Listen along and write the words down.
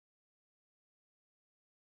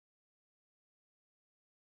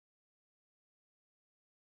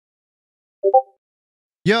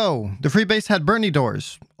Yo, the free base had Bernie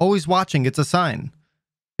doors. Always watching, it's a sign.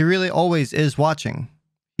 He really always is watching.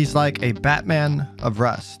 He's like a Batman of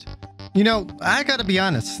Rust. You know, I gotta be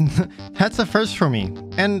honest, that's a first for me,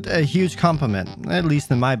 and a huge compliment, at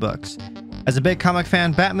least in my books. As a big comic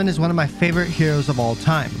fan, Batman is one of my favorite heroes of all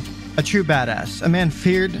time. A true badass, a man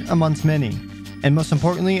feared amongst many, and most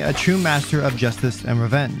importantly, a true master of justice and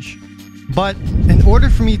revenge. But in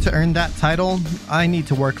order for me to earn that title, I need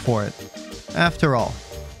to work for it. After all,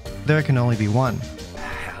 there can only be one.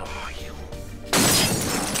 How are you?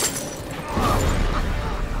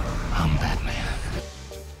 I'm Batman.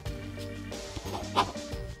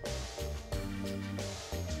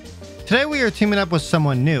 Today we are teaming up with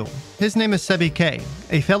someone new. His name is Sebi K,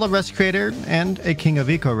 a fellow Rust creator and a king of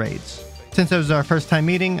eco raids. Since it was our first time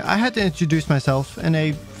meeting, I had to introduce myself in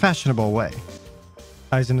a fashionable way.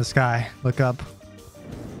 Eyes in the sky, look up.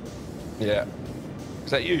 Yeah.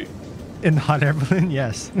 Is that you? In the hot air balloon,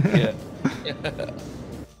 yes. Yeah.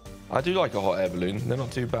 I do like a hot air balloon. They're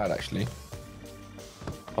not too bad, actually.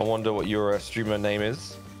 I wonder what your streamer name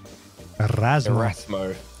is.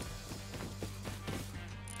 Erasmo.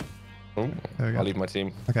 Oh, I'll leave my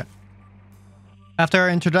team. Okay. After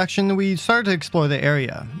our introduction, we started to explore the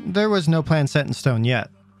area. There was no plan set in stone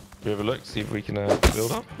yet. We have a look, see if we can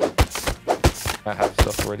build up. I have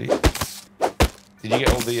stuff already. Did you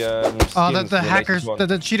get all the oh, the hackers,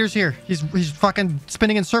 the cheaters here. He's fucking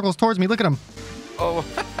spinning in circles towards me. Look at him. Oh.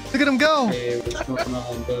 Look at him go. Hey, what's going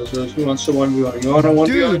on, bros? Who wants to 1v1? You want a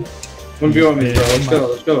 1v1? 1v1 me, bro. Let's go,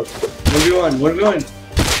 let's go. 1v1, 1v1.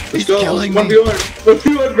 Let's go. 1v1.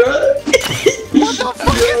 1v1, bro. What the fuck?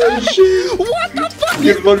 Oh, shit. What the fuck?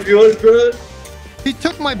 Get 1v1, bro. He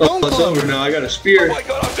took my bone It's club. over now. I got a spear. Oh my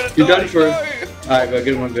god, I'm gonna You're die. done for. Alright, go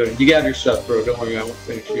get one going. You have your stuff, bro. Don't worry, I won't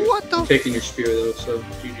finish you. What the? I'm taking your spear though, so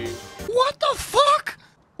GG. What the fuck?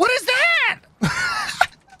 What is that?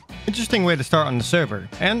 Interesting way to start on the server.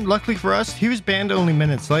 And luckily for us, he was banned only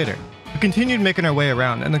minutes later. We continued making our way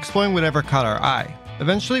around and exploring whatever caught our eye.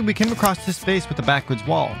 Eventually, we came across this space with a backwards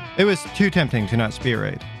wall. It was too tempting to not spear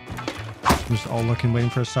raid. I'm just all looking, waiting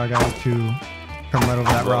for a star guy to come right over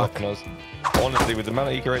that rock. Honestly, with the amount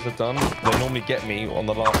of eco raids I've done, they normally get me on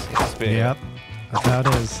the last hit of spear. Yep, that's how it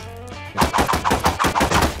is.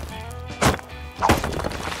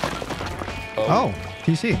 Oh,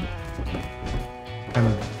 PC. And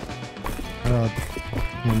I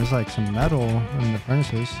mean, there's like some metal in the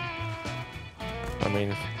furnaces. I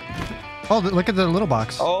mean, oh, look at the little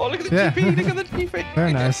box. oh, look at the GP, look at the GP.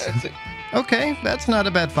 Very nice. Okay, that's not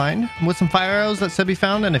a bad find. With some fire arrows that Sebi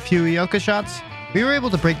found and a few Ioka shots, we were able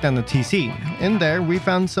to break down the TC. In there, we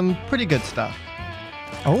found some pretty good stuff.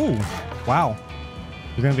 Oh, wow.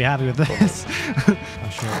 You're gonna be happy with this. I'll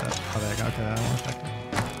show you that. Okay, I don't expect it.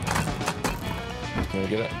 Can we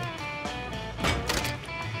get it?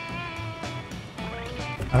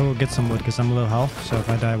 I will get some wood because I'm low health, so if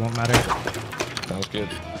I die, it won't matter. Sounds good.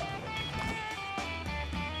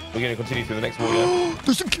 We're going to continue through the next wall, yeah?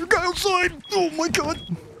 There's a guy outside! Oh my god!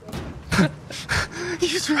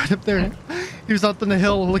 He's right up there. He was up on the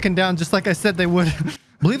hill looking down just like I said they would.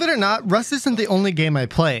 Believe it or not, Rust isn't the only game I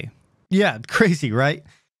play. Yeah, crazy, right?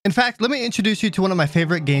 In fact, let me introduce you to one of my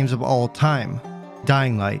favorite games of all time,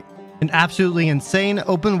 Dying Light. An absolutely insane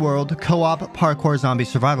open-world co-op parkour zombie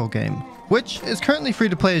survival game, which is currently free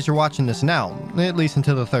to play as you're watching this now, at least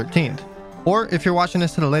until the 13th. Or if you're watching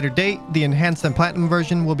this at a later date, the enhanced and platinum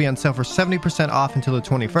version will be on sale for 70% off until the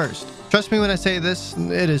 21st. Trust me when I say this,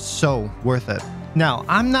 it is so worth it. Now,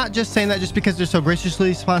 I'm not just saying that just because they're so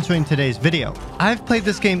graciously sponsoring today's video. I've played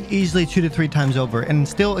this game easily 2 to 3 times over and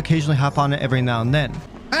still occasionally hop on it every now and then.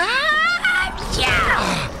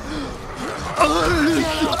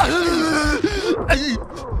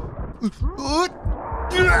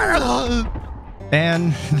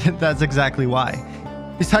 And that's exactly why.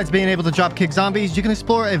 Besides being able to dropkick zombies, you can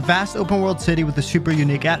explore a vast open world city with a super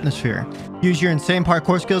unique atmosphere. Use your insane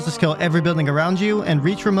parkour skills to scale every building around you and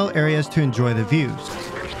reach remote areas to enjoy the views.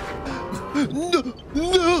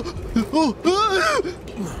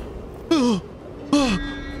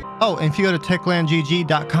 Oh, and if you go to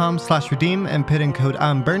techlandgg.com/redeem and put in code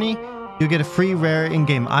imBernE, you'll get a free rare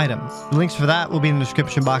in-game item. The links for that will be in the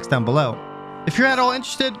description box down below. If you're at all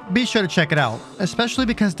interested, be sure to check it out, especially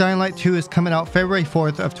because Dying Light 2 is coming out February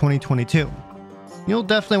 4th of 2022. You'll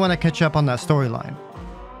definitely want to catch up on that storyline.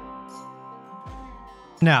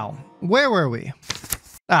 Now, where were we?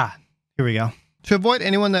 Ah, here we go. To avoid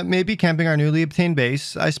anyone that may be camping our newly obtained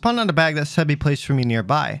base, I spawned on a bag that Sebi placed for me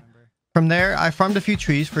nearby. From there, I farmed a few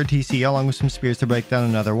trees for a TC along with some spears to break down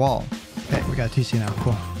another wall. Okay, we got a TC now,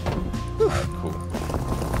 cool. Cool.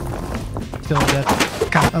 Still dead.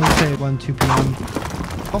 God, I would say 1, 2 p.m.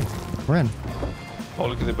 Oh, we're in. Oh,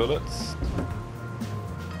 look at the bullets.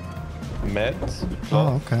 Meds.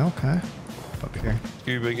 Oh, okay, okay. Up here.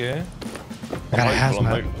 Scuba gear. I got a I'm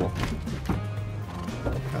hazmat. hopeful.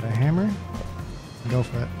 Got a hammer. Go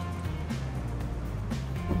for it.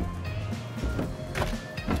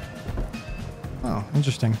 Oh,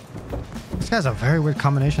 interesting. This guy's a very weird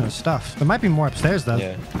combination of stuff. There might be more upstairs though.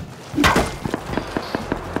 Yeah.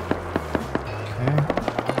 Okay.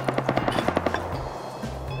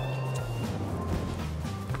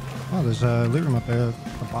 Oh, there's a loot room up there.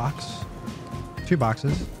 A box. 2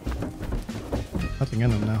 boxes. Nothing in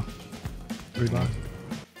them now. 3 boxes.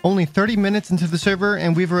 Only 30 minutes into the server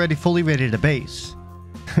and we've already fully raided a base.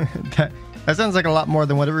 that sounds like a lot more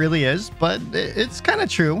than what it really is, but it's kind of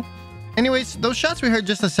true. Anyways, those shots we heard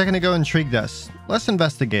just a second ago intrigued us. Let's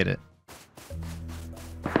investigate it.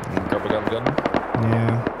 Gun.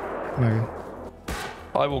 Yeah. Maybe.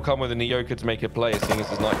 I will come with a Nyoka to make a play as soon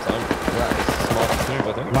as it's night time. That is a smart move,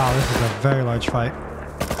 I think. Wow, this is a very large fight.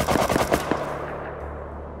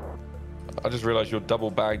 I just realized you're double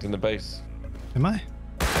bagged in the base. Am I?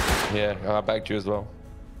 Yeah, I bagged you as well.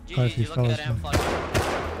 Quite a few fellas.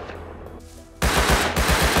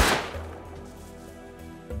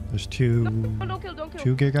 There's two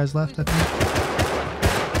gear guys left, I think.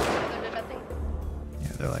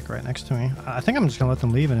 Yeah, they're like right next to me. I think I'm just gonna let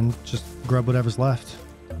them leave and just grab whatever's left.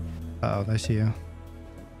 Uh oh, they see you.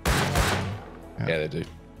 Yeah, they do.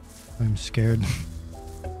 I'm scared.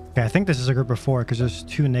 Okay, I think this is a group of 4 because there's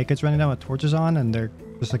 2 nakeds running down with torches on and they're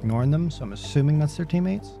just ignoring them. So I'm assuming that's their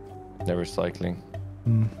teammates. They're recycling.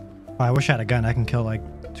 Oh, I wish I had a gun. I can kill like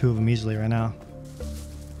 2 of them easily right now.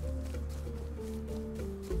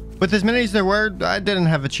 With as many as there were, I didn't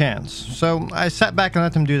have a chance. So I sat back and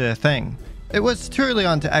let them do their thing. It was too early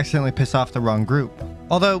on to accidentally piss off the wrong group.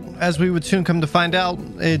 Although, as we would soon come to find out,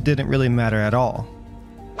 it didn't really matter at all.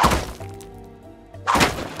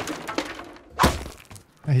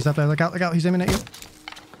 He's up there. Look out, look out. He's aiming at you.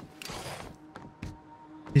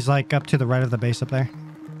 He's like up to the right of the base up there.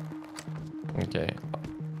 Okay.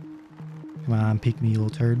 Come on, peek me, you little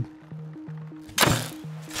turd.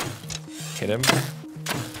 Hit him.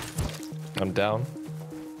 I'm down.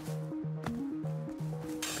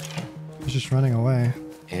 He's just running away.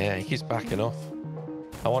 Yeah, he keeps backing off.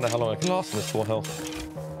 I wonder how long I can last in this 4 health.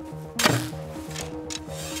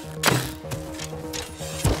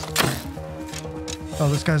 Oh,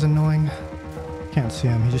 this guy's annoying. Can't see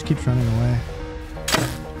him. He just keeps running away.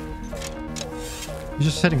 He's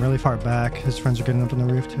just sitting really far back. His friends are getting up on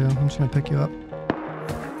the roof too. I'm just gonna pick you up.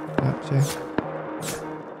 Yep, see?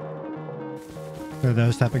 They're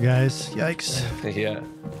those type of guys. Yikes. Yeah.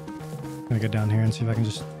 I'm gonna go down here and see if I can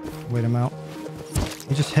just wait him out.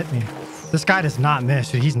 He just hit me. This guy does not miss,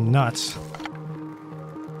 dude. He's nuts.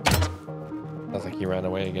 Sounds like he ran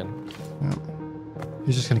away again. Yep.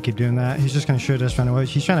 He's just gonna keep doing that. He's just gonna shoot us, run away.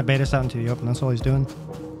 He's trying to bait us out into the open. That's all he's doing.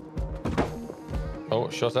 Oh,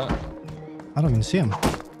 shot at. I don't even see him.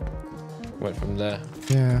 Went from there.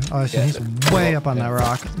 Yeah. Oh, I see. Yeah, He's way up on that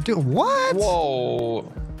rock. Dude, what?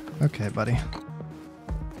 Whoa. Okay, buddy.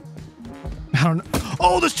 I don't know.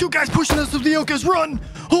 Oh, there's 2 guys pushing us with the Yokas. Run!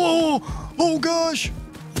 Oh! Oh, gosh!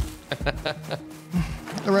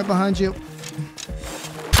 They're right behind you.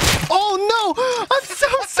 Oh, no! I'm so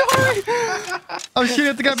sorry! I was shooting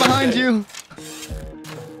at the guy behind you.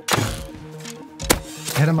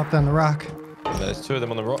 Hit him up down the rock. There's 2 of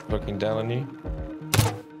them on the rock looking down on you.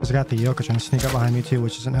 There's a guy at the Yoka trying to sneak up behind me, too,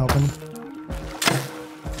 which isn't helping.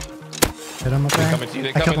 Hit him up there. They're coming to you,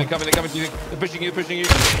 they're coming to you. They're pushing you, pushing you.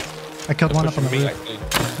 I killed one up on the Pushing me, roof.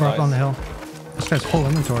 actually. Or up on the hill. This guy's full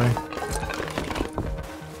inventory.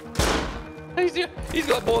 He's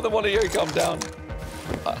got more than one of you. Calm down.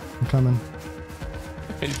 I'm coming.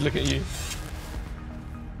 He's looking at you.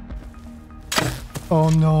 Oh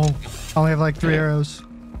no. I only have like 3 arrows.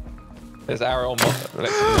 There's arrow on my...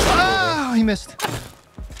 Oh, he missed.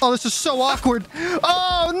 Oh, this is so awkward.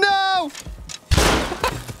 Oh no!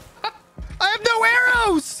 I have no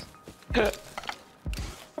arrows!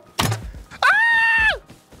 Ah!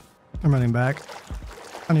 I'm running back.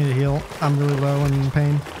 I need to heal. I'm really low and in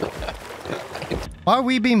pain. Why are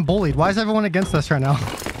we being bullied? Why is everyone against us right now?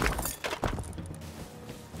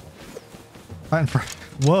 Fighting for...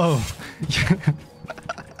 Whoa.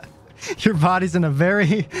 Your body's in a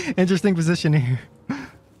very interesting position here.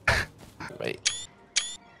 Wait.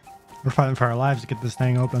 We're fighting for our lives to get this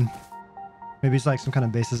thing open. Maybe it's like some kind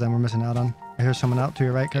of bases that we're missing out on. I hear someone out to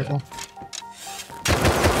your right. Careful.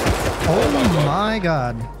 Yeah. Oh my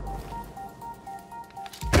god.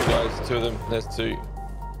 2 guys, 2 of them. There's 2.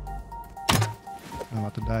 I'm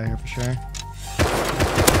about to die here for sure.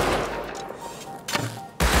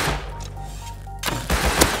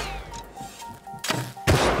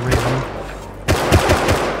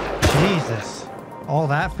 Jesus. All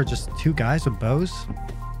that for just 2 guys with bows?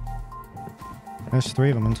 There's 3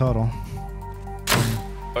 of them in total.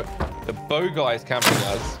 But the bow guy is camping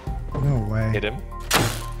us. No way. Hit him.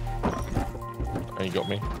 Oh, you got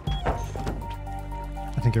me.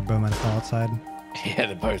 I think your bowman fell outside. Yeah,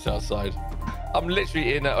 the bow's outside. I'm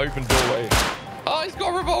literally in an open doorway. Oh, he's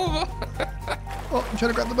got a revolver. Oh, I'm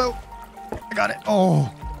trying to grab the bow. I got it.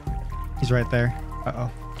 Oh. He's right there.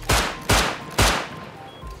 Uh-oh.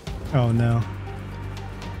 Oh, no.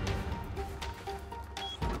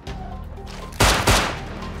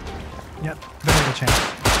 Yep, very good chance.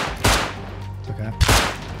 It's okay.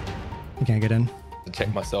 You can't get in.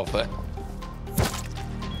 Check myself there.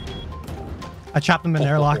 I chopped him in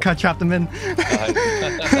airlock. I chopped him in.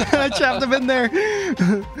 I chopped him in there.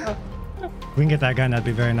 We can get that gun. That'd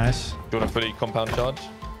be very nice. Do you want a fully compound charge?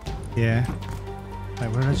 Yeah. Wait,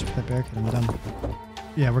 where did I just put that barricade? I'm done.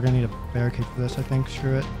 Yeah, we're gonna need a barricade for this, I think.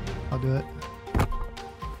 Screw it. I'll do it.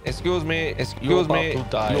 Excuse me. Excuse me.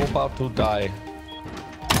 You're about to die.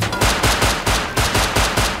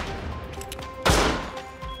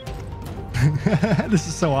 This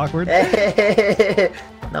is so awkward.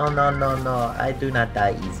 No, no, no, no. I do not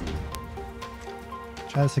die easy.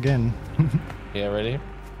 Try this again. Yeah, ready?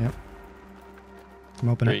 Yep. I'm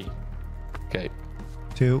opening. 3. Okay.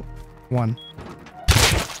 2, 1.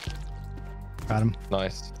 Got him.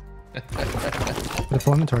 Nice. The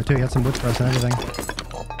full inventory too. He had some wood for us and everything.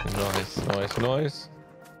 Nice, nice, nice.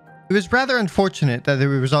 It was rather unfortunate that we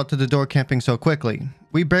resorted to door camping so quickly.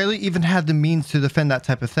 We barely even had the means to defend that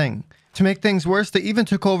type of thing. To make things worse, they even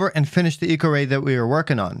took over and finished the eco raid that we were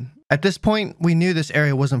working on. At this point, we knew this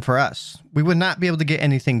area wasn't for us. We would not be able to get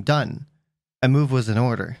anything done. A move was in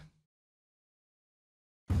order.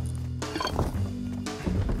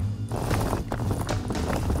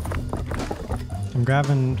 I'm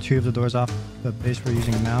grabbing 2 of the doors off the base we're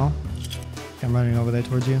using now. I'm running over there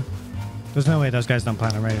towards you. There's no way those guys don't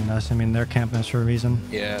plan on raiding us. I mean, they're camping us for a reason.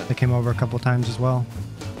 Yeah. They came over a couple times as well.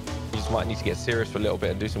 You just might need to get serious for a little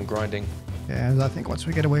bit and do some grinding. Yeah, I think once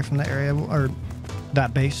we get away from the area, or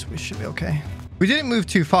that base, we should be okay. We didn't move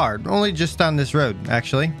too far, only just down this road,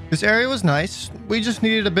 actually. This area was nice. We just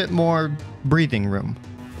needed a bit more breathing room.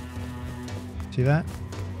 See that?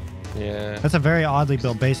 Yeah. That's a very oddly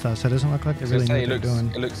built base, though, so it doesn't look like they really know what they're doing.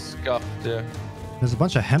 It looks scuffed, yeah. There's a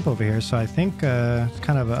bunch of hemp over here, so I think it's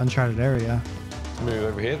kind of an uncharted area. Let's move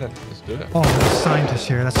over here then. Let's do it. Oh, there's scientists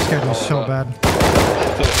here. That scared me so bad.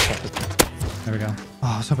 There we go. Oh,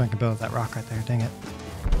 I was hoping I could build that rock right there. Dang it.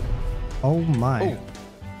 Oh my. Ooh.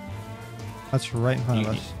 That's right in front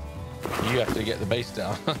of us. You have to get the base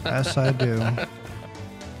down. Yes, I do. I'm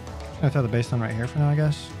gonna throw the base down right here for now, I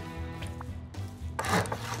guess.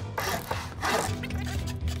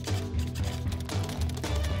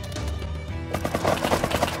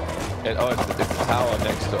 It's the tower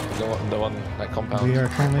next to the one that compound. We are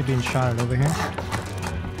currently being shot at over here.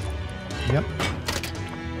 Yep.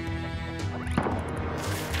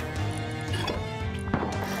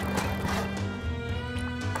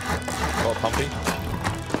 Oh, Pumpy.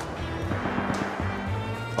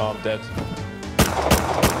 Oh, I'm dead.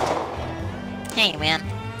 Hey, man.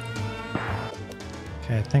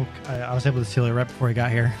 Okay, I think I was able to seal it right before he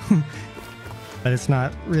got here. But it's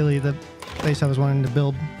not really the base I was wanting to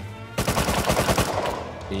build.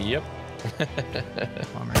 Yep.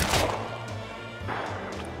 Bummer.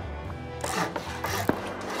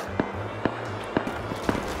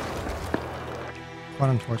 Quite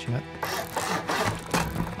unfortunate.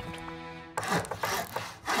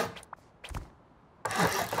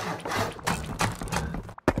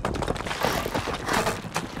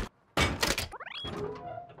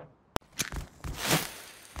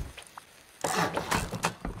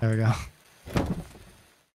 There we go.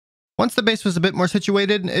 Once the base was a bit more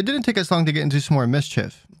situated, it didn't take us long to get into some more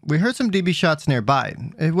mischief. We heard some DB shots nearby.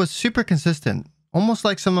 It was super consistent, almost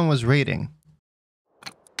like someone was raiding.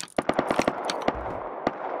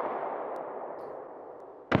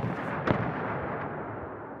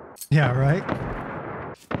 Yeah, right?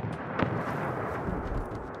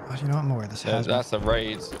 Oh, you know what? I'm gonna wear this hazmat. That's a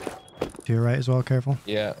raid. To your right as well, careful.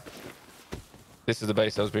 Yeah. This is the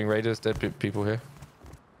base that was being raided. There's dead people here.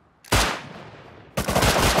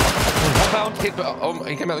 Compound hit. Oh,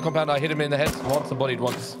 he came out of the compound. I hit him in the head once. The bodied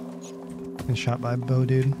once. Been shot by a bow,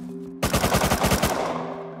 dude.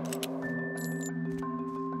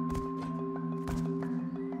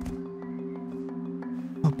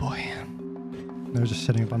 Oh boy. They're just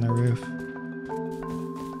sitting up on their roof.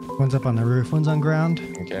 One's up on the roof, one's on ground.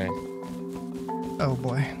 Okay. Oh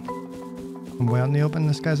boy. I'm way out in the open.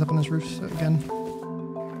 This guy's up on his roof again.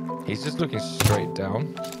 He's just looking straight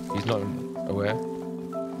down. He's not aware.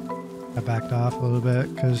 I backed off a little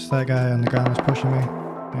bit because that guy on the ground was pushing me.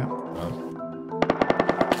 Yeah.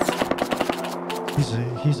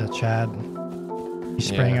 He's a Chad. He's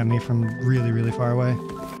spraying at me from really, really far away.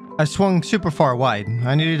 I swung super far wide.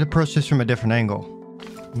 I needed to approach this from a different angle.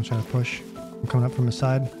 I'm gonna try to push. I'm coming up from his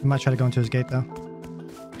side. I might try to go into his gate though.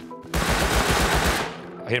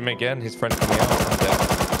 I hit him again. His friend coming out. I'm dead.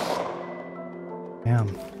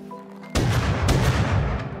 Damn.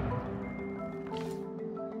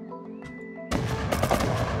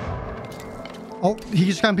 Oh, he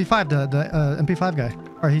just got MP5, the MP5 guy.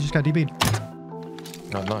 Or he just got DB'd.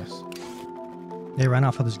 Oh, nice. They ran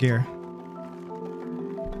off with his gear.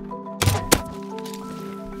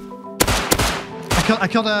 I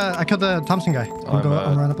killed the Thompson guy. I'm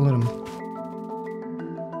run up and loot him.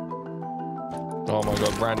 Oh my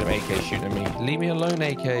god, random AK shooting at me. Leave me alone,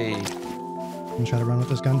 AK. I'm gonna try to run with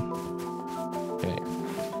this gun. Okay.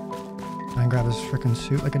 Try and grab his freaking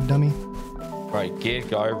suit like a dummy. Right, geared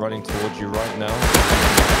guy running towards you right now.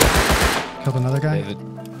 Killed another guy.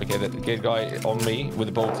 Okay, the geared guy on me with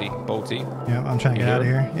a bolty. Yeah, I'm trying to get out of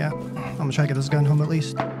here. Yeah, I'm gonna try to get this gun home at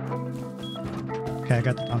least. Okay, I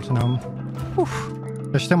got the Thompson home. Whew.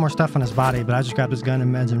 There's still more stuff on his body, but I just grabbed his gun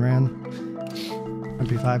and meds and ran.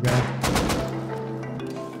 MP5 guy.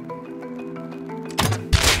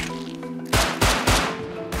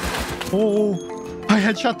 Oh, I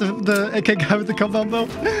headshot the AK guy with the compound bow.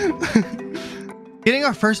 Getting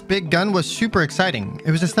our first big gun was super exciting.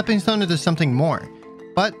 It was a stepping stone into something more,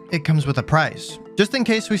 but it comes with a price. Just in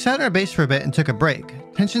case, we sat in our base for a bit and took a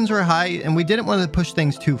break. Tensions were high and we didn't want to push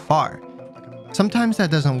things too far. Sometimes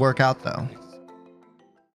that doesn't work out though.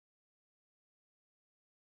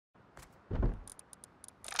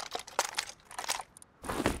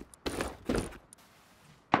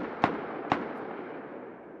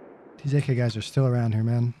 These AK guys are still around here,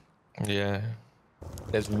 man. Yeah.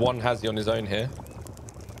 There's one Hazzy on his own here.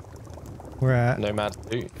 Where at? Nomad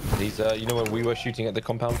 2. He's, you know where we were shooting at the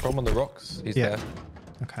compound from on the rocks? He's there.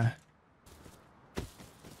 Okay.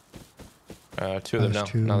 Two of them now.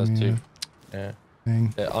 Now there's two. Yeah.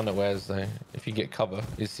 Dang. They're unawares though. If you get cover,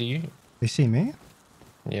 they see you. They see me?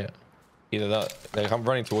 Yeah. Either that. They come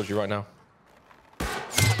running towards you right now.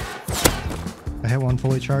 I hit one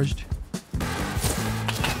fully charged.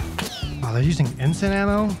 Oh, they're using instant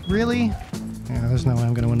ammo? Really? Yeah, there's no way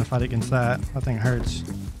I'm gonna win a fight against that. That thing hurts.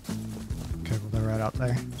 Okay, well they're right out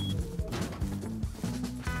there.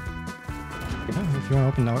 Oh, if you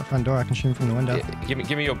want to open the front door, I can shoot him from the window. Yeah,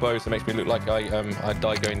 give me your bow so it makes me look like I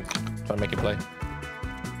died going trying to make a play.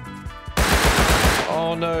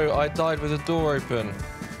 Oh no, I died with the door open.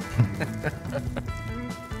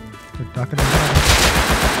 Good duck it.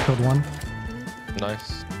 Killed one.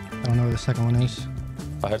 Nice. I don't know where the second one is.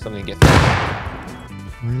 I heard something get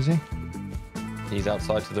through. Where is he? He's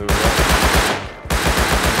outside to the right.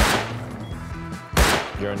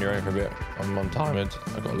 You're on your own for a bit. I'm on timed.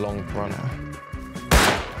 I've got a long run. Yeah.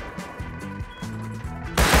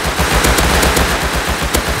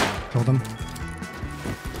 Killed him.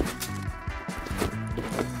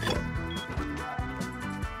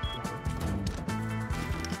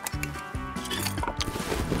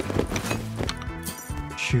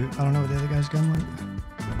 Shoot, I don't know where the other guy's gun went.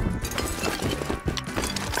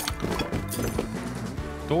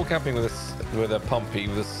 Door camping with a pumpy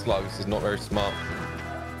with a slugs is not very smart.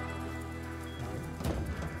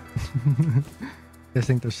 I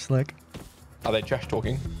think they're slick. Are they trash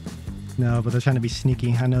talking? No, but they're trying to be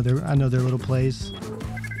sneaky. I know their little plays.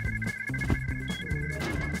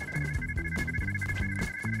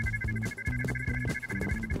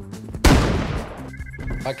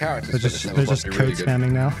 My characters They're just code really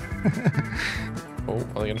spamming now. Oh,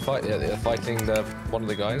 are they gonna fight? Yeah, they're fighting one of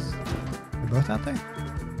the guys. They're both out there?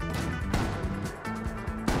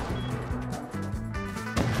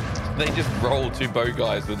 They just roll two bow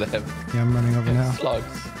guys with them. Yeah, I'm running over now. Slugs.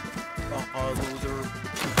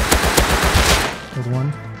 Killed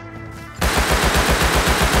one.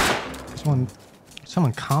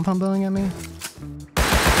 Someone compound blowing at me?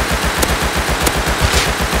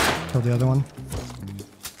 Killed the other one.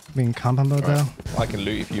 Being compound blowed though. I can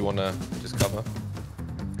loot if you wanna just cover.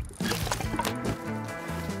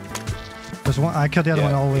 There's one. I killed the other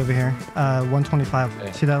one all the way over here. 125.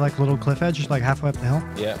 Okay. See that like little cliff edge, just like halfway up the hill?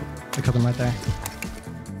 Yeah. I killed him right there.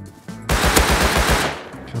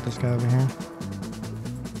 Killed this guy over here.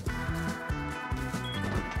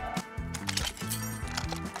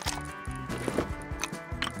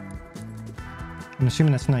 I'm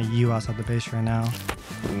assuming that's not you outside the base right now.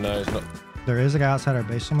 No, it's not. There is a guy outside our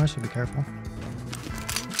base somewhere, so be careful.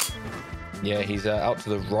 Yeah, he's out to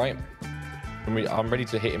the right. I'm ready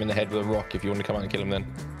to hit him in the head with a rock if you want to come out and kill him then.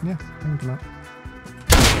 Yeah, I can come out.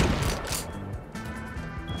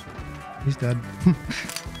 He's dead.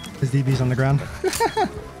 His DB's on the ground.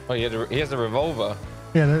 Oh, he has a revolver.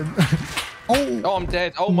 Yeah. Oh, I'm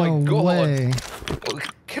dead. Oh no my god. Way.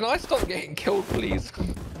 Can I stop getting killed, please?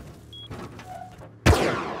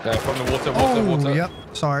 No, from the water. Yep.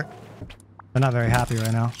 Sorry. They're not very happy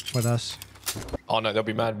right now with us. Oh no, they'll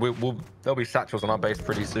be mad. There'll be satchels on our base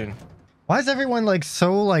pretty soon. Why is everyone like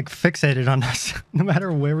so like fixated on us no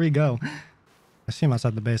matter where we go? I see him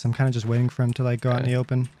outside the base. I'm kind of just waiting for him to like go out in the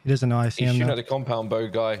open. He doesn't know I see him. He's shooting though. at the compound bow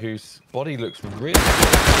guy whose body looks really good.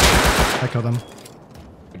 I killed him.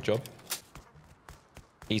 Good job.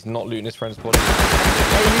 He's not looting his friend's body.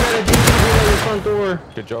 Hey, you got a DB door at your front door.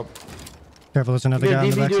 Good job. Careful, there's another You guy got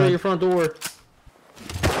on a the DB door at your backside. front door.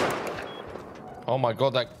 Oh my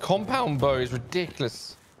god, that compound bow is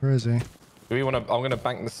ridiculous. Where is he? Do we want to? I'm gonna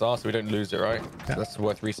bank the star so we don't lose it, right? Yeah. That's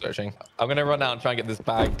worth researching. I'm gonna run out and try and get this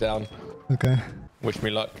bag down. Okay. Wish me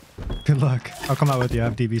luck. Good luck. I'll come out with you. I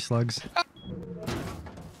have DB slugs.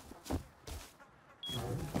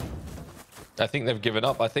 I think they've given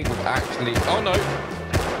up. I think we've actually. Oh no!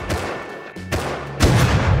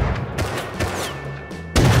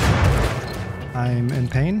 I'm in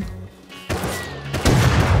pain.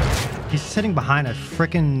 He's sitting behind a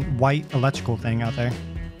freaking white electrical thing out there.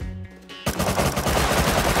 Okay,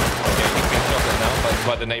 he's being shot at now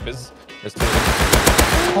by the neighbors. There's two.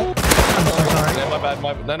 Oh, I'm so sorry. No, my bad.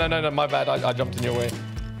 No, my bad. I jumped in your way.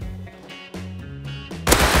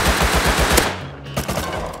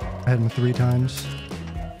 I hit him 3 times.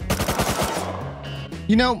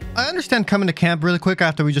 You know, I understand coming to camp really quick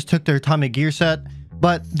after we just took their atomic gear set,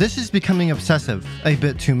 but this is becoming obsessive, a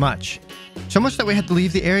bit too much. So much that we had to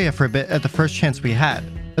leave the area for a bit at the first chance we had.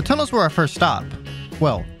 The tunnels were our first stop.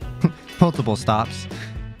 Well, multiple stops.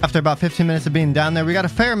 After about 15 minutes of being down there, we got a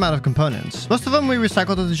fair amount of components. Most of them we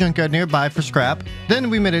recycled at the junkyard nearby for scrap. Then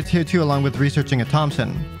we made it here too along with researching at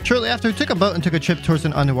Thompson. Shortly after, we took a boat and took a trip towards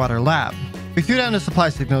an underwater lab. We threw down a supply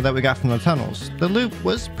signal that we got from the tunnels. The loot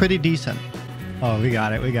was pretty decent. Oh, we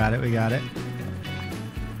got it.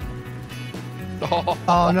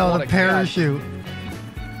 Oh no, the parachute.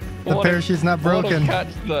 The parachute's not broken. What a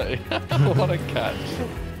catch, though. What a catch.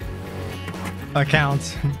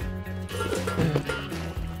 Accounts.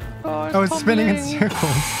 Oh, it's spinning in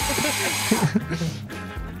circles.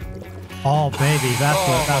 Oh, baby,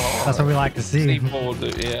 that's what we like to see.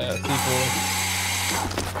 C4, yeah, C4.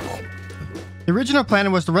 The original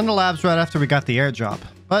plan was to run the labs right after we got the airdrop,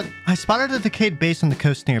 but I spotted a decayed base on the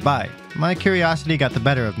coast nearby. My curiosity got the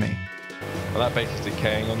better of me. Well, that base is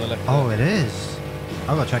decaying on the left. Oh, it is.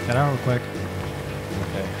 I'll go check that out real quick.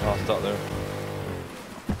 Okay, I'll start there.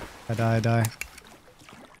 I die.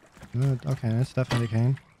 Okay, that's definitely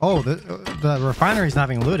decaying. Oh, the refinery's not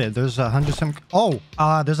being looted. There's 100 some. Oh,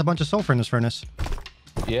 there's a bunch of sulfur in this furnace.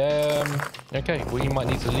 Yeah. Okay. Well, you might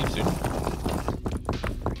need to leave soon.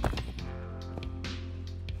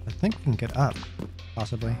 I think we can get up,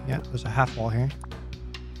 possibly. Yeah, there's a half wall here.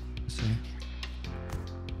 Let's see.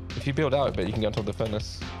 If you build out a bit, you can get on top of the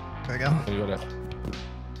furnace. There we go. Oh, you got it.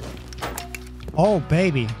 Oh,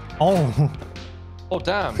 baby. Oh. Oh,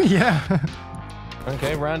 damn. Yeah.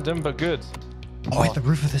 Okay, random but good. Oh, wait, the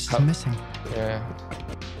roof of this is missing. Yeah.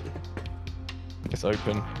 It's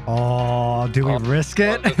open. Oh, do we risk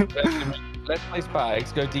it? Let's place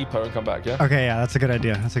bags, go deeper, and come back. Yeah. Okay, yeah, that's a good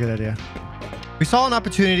idea. We saw an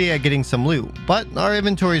opportunity at getting some loot, but our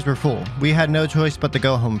inventories were full. We had no choice but to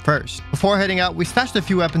go home first. Before heading out, we stashed a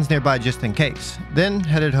few weapons nearby just in case, then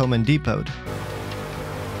headed home and depoted.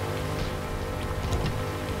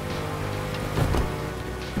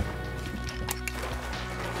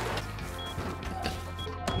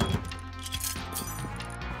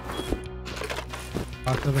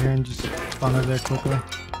 Walk over here and just spawn over there quickly.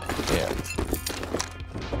 Yeah.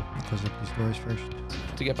 Close up these doors first.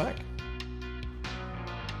 To get back.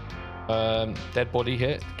 Dead body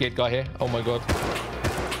here. Gate guy here. Oh my god.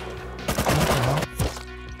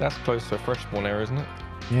 That's close to a fresh spawn area, isn't it?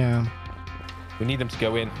 Yeah. We need them to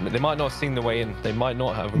go in. They might not have seen the way in. They might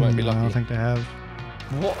not have. We might be lucky. I don't think they have.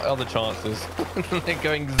 What are the chances? They're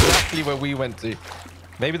going exactly where we went to.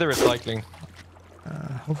 Maybe they're recycling.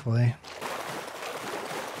 Hopefully.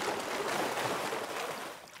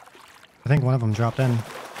 I think one of them dropped in.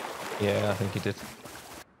 Yeah, I think he did.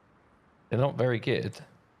 They're not very good.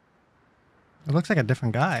 It looks like a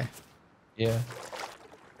different guy. Yeah.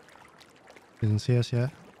 He didn't see us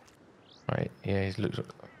yet. Right. Yeah, he's looked. Go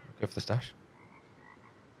for the stash.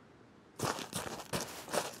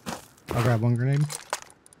 I'll grab one grenade.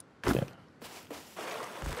 Yeah.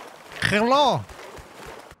 Hello.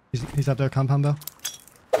 He's up there, compound though.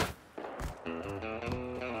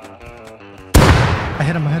 I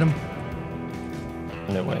hit him.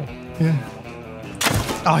 No way. Yeah.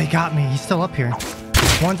 Oh, he got me. He's still up here.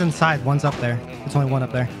 One's inside, one's up there. There's only one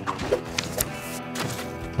up there.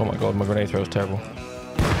 Oh my god, my grenade throw is terrible.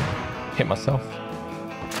 Hit myself.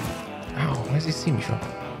 Ow, where's he see me from?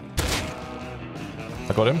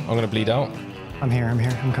 I got him. I'm gonna bleed out. I'm here.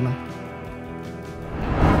 I'm coming.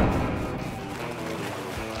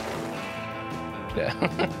 Yeah.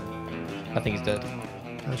 I think he's dead.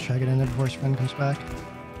 Let's try to get in there before his friend comes back.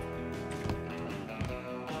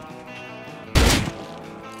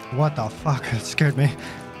 What the fuck? That scared me.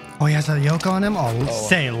 Oh, he has a yoke on him? Oh,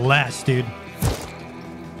 say less, dude.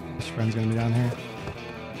 His friend's gonna be down here.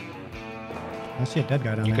 I see a dead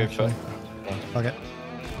guy down there, actually. Fuck it.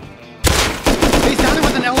 He's down there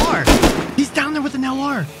with an LR! He's down there with an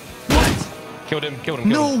LR! What? Killed him.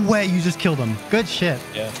 No way you just killed him. Good shit.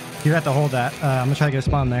 Yeah. You have to hold that. I'm gonna try to get a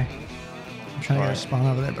spawn there. I'm trying to get a spawn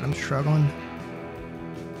over there, but I'm struggling.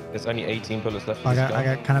 There's only 18 bullets left. I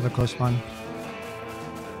got kind of a close spawn.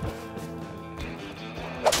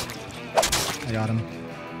 I got him.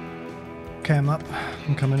 Okay, I'm up.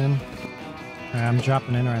 I'm coming in. Alright, I'm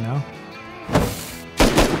dropping in right now.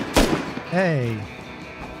 Hey.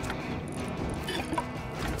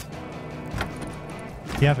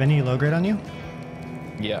 Do you have any low grade on you?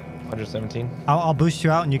 Yeah, 117. I'll boost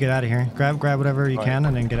you out and you get out of here. Grab whatever you can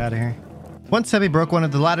and then get out of here. Once Sebi broke one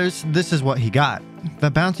of the ladders, this is what he got. The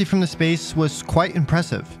bounty from the space was quite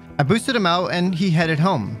impressive. I boosted him out and he headed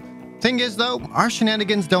home. Thing is though, our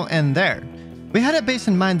shenanigans don't end there. We had a base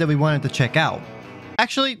in mind that we wanted to check out.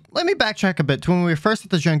 Actually, let me backtrack a bit to when we were first at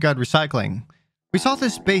the junkyard recycling. We saw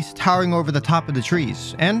this base towering over the top of the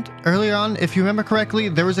trees, and earlier on, if you remember correctly,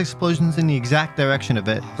 there was explosions in the exact direction of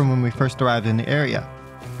it from when we first arrived in the area.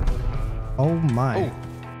 Oh my. Oh.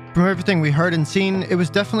 From everything we heard and seen, it was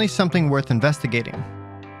definitely something worth investigating.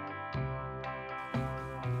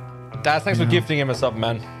 Dad, thanks for gifting him a sub,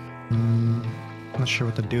 man. Not sure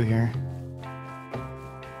what to do here.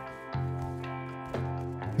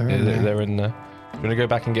 They're in there. We're gonna go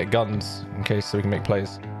back and get guns in case so we can make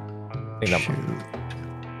plays. I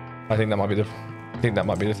think that might be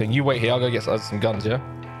the thing. You wait here, I'll go get us some guns, yeah?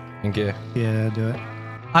 And gear. Yeah, do it.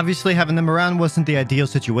 Obviously having them around wasn't the ideal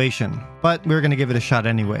situation, but we were gonna give it a shot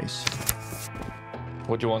anyways.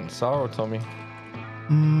 What do you want, Sarah or Tommy?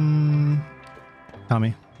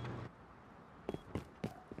 Tommy.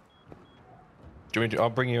 Do you want me to, I'll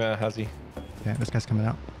bring you a Hazzy. Yeah, this guy's coming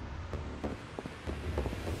out.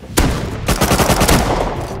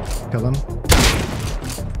 Kill him.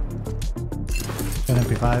 Got an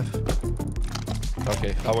MP5.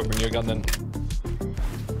 Okay, I will bring you a gun then.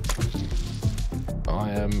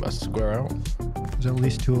 I am a square out. There's at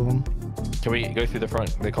least 2 of them. Can we go through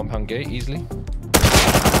the compound gate easily?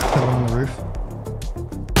 Kill one on the roof.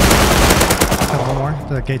 Kill one more.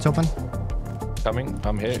 The gate's open. Coming.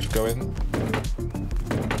 I'm here. Go in.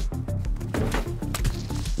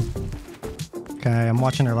 Okay, I'm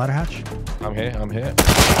watching their ladder hatch. I'm here.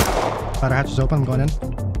 Ladder hatch is open. I'm going in.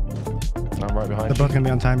 I'm right behind you. They're both gonna be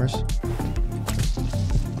on timers.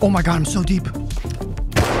 Oh my god, I'm so deep.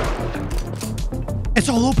 It's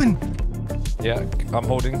all open. Yeah, I'm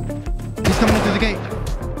holding. He's coming in through the gate.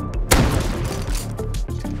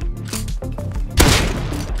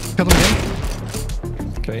 Kill him again.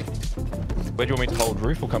 Okay. Where do you want me to hold?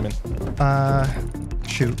 Roof or come in?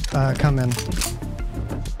 Shoot. Come in.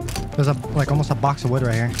 There's almost a box of wood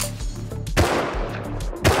right here.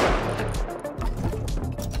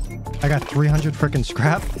 I got 300 freaking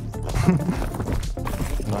scrap.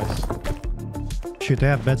 Nice. Shoot, they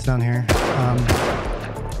have beds down here.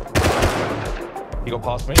 You got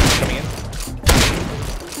past me? Coming in.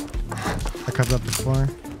 I covered up the floor.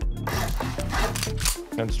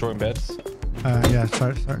 I'm destroying beds. Yeah,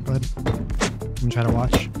 start. Go ahead. I'm gonna try to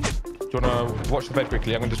watch. Do you wanna watch the bed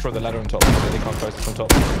quickly? I'm gonna destroy the ladder on top so they can't close us on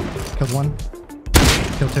top. Killed 1.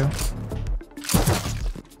 Killed 2.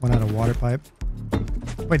 1 out of water pipe.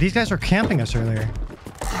 Wait, these guys were camping us earlier.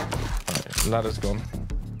 Right, ladder's gone.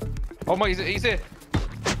 Oh my, he's here.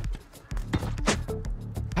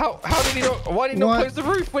 How did he not? Why did he not close the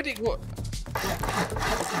roof? Where did what?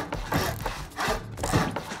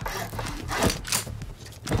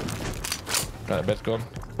 Right, bed's gone.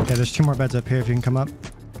 Okay, there's 2 more beds up here if you can come up.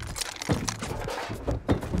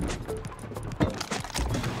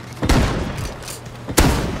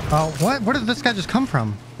 Oh, what? Where did this guy just come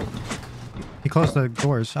from? He closed the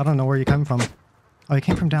doors. I don't know where you came from. Oh, he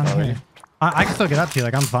came from down here. I can still get up to you,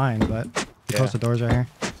 like I'm fine, but he closed the doors right here.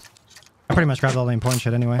 I pretty much grabbed all the important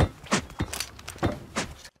shit anyway.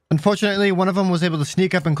 Unfortunately, one of them was able to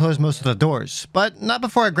sneak up and close most of the doors, but not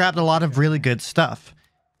before I grabbed a lot of really good stuff.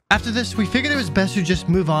 After this, we figured it was best to just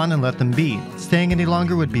move on and let them be. Staying any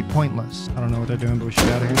longer would be pointless. I don't know what they're doing, but we should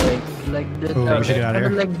get out of here. Like the Oh, we should get out of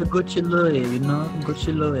here. like the Gucci Louis, you know?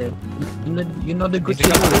 Gucci Louis. You know the Gucci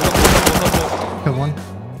He's Louis? Good one.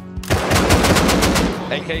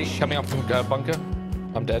 AK coming up from bunker.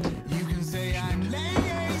 I'm dead.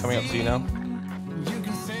 Coming up to you now.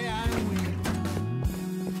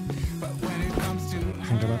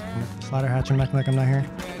 Can go back. Slider hatching back like I'm not here.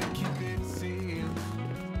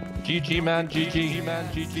 GG man, GG man,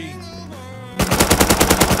 GG.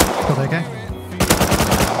 Killed AK.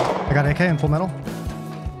 I got AK in full metal.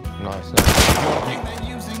 Nice.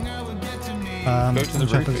 Go to the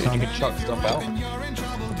check roof this and on. you can chuck stuff out.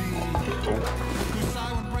 Cool.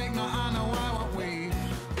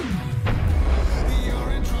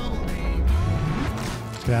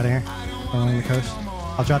 Let's get out of here. Along the coast.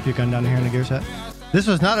 I'll drop you a gun down here in the gear set. This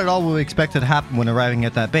was not at all what we expected to happen when arriving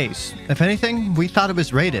at that base. If anything, we thought it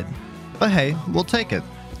was raided. But hey, we'll take it.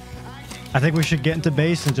 I think we should get into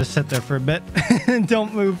base and just sit there for a bit and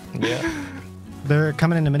don't move. Yeah. They're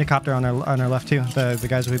coming in a minicopter on our left too. The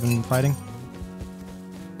guys we've been fighting.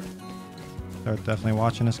 They're definitely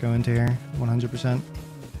watching us go into here. 100%.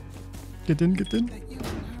 Get in, get in.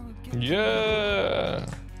 Yeah.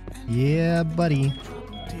 Yeah, buddy.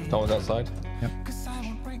 That one's outside. Yep.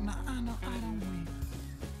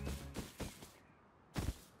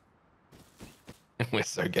 We're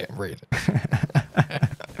so getting raided.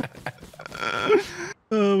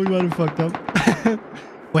 Oh, we might have fucked up.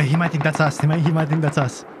 Wait, he might think that's us. He might think that's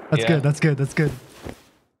us. That's Yeah. good. That's good. That's good.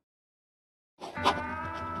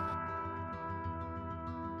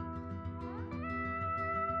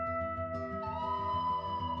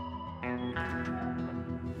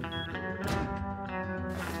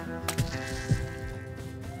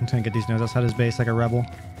 I'm trying to get these nodes outside his base like a rebel.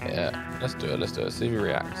 Yeah, let's do it. Let's do it. See if he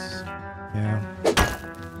reacts. Yeah.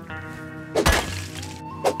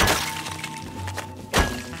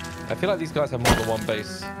 I feel like these guys have more than one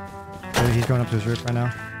base. So he's going up to his roof right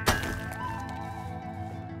now.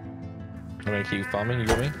 I'm gonna keep farming. You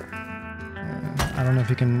got me? I don't know if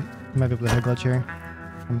he can. He might be able to head glitch here.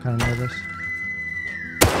 I'm kind of nervous.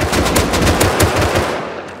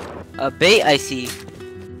 Bait, I see.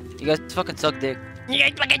 You guys fucking suck dick. You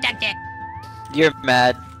fucking suck dick. You're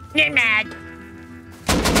mad. You're mad.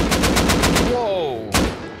 Whoa!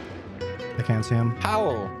 I can't see him.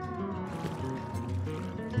 How?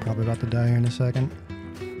 I'm probably about to die here in a second.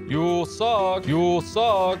 You suck. You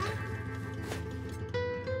suck.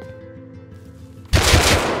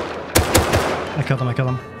 I killed him. I killed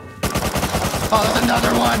him. Oh, there's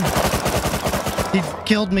another one. He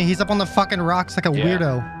killed me. He's up on the fucking rocks like a Yeah.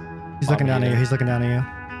 weirdo. He's looking down at you. He's looking down at you.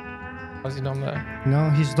 Why is he down there? No,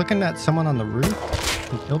 he's looking at someone on the roof.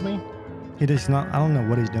 He killed me. He does not. I don't know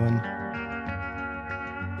what he's doing.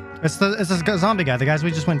 It's this zombie guy. The guys we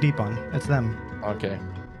just went deep on. It's them. Okay.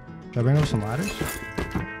 Should I bring over some ladders?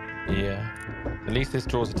 Yeah. At least this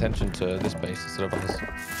draws attention to this base instead of us.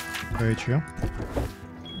 Very true.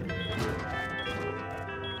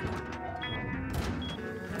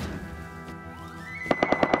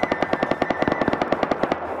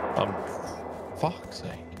 Fuck's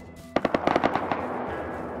sake.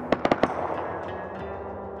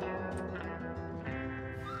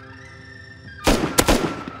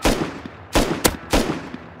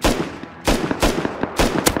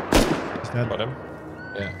 He's dead. Got him?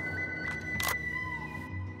 Yeah.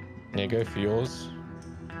 Yeah, go for yours.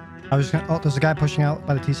 I was just gonna. Oh, there's a guy pushing out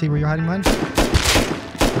by the TC where you're hiding behind.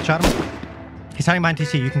 I shot him. He's hiding behind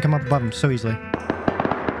TC. You can come up above him so easily.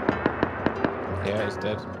 Yeah, he's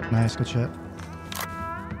dead. Nice, good shit.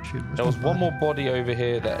 Shoot, There was one more body over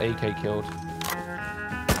here that AK killed.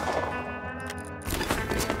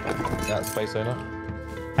 That space owner.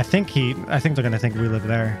 I think they're gonna think we live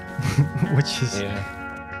there, which is. Yeah.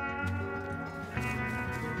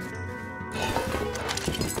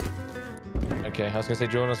 Okay, I was gonna say,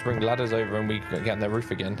 do you want us to bring ladders over and we get on their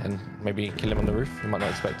roof again and maybe kill him on the roof? You might not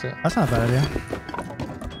expect it. That's not a bad idea.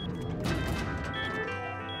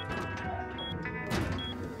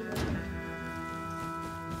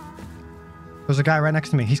 There's a guy right next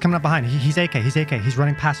to me. He's coming up behind. He's AK. He's AK. He's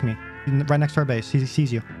running past me. Right next to our base. He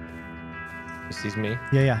sees you. He sees me.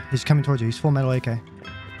 Yeah. He's coming towards you. He's full metal AK.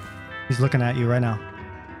 He's looking at you right now.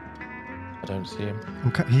 I don't see him.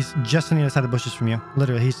 He's just on the other side of the bushes from you.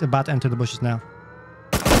 Literally, he's about to enter the bushes now.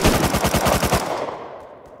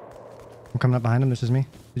 I'm coming up behind him. This is me.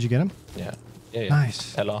 Did you get him? Yeah. Yeah.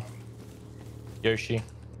 Nice. Ella. Yoshi.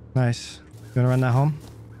 Nice. You want to run that home?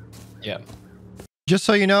 Yeah. Just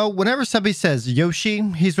so you know, whenever Subby says Yoshi,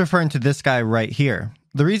 he's referring to this guy right here.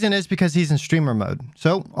 The reason is because he's in streamer mode,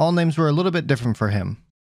 so all names were a little bit different for him.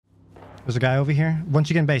 There's a guy over here. Once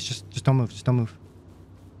you get in base, just don't move. Just don't move.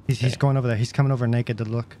 He's going over there. He's coming over naked to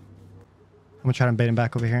look. I'm gonna try to bait him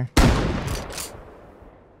back over here.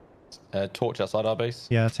 Torch outside our base.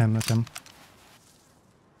 Yeah, that's him. That's him.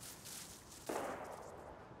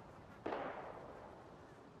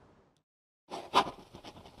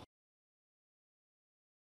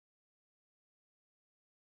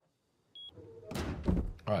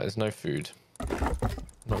 Alright, there's no food. I'm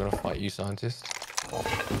not gonna fight you, scientist.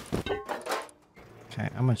 Okay,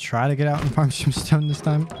 I'm gonna try to get out and farm some stone this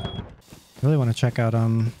time. I really want to check out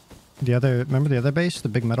the other. Remember the other base, the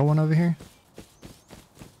big metal one over here?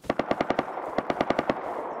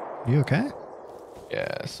 You okay?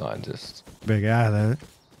 Yeah, scientist. Big out of there.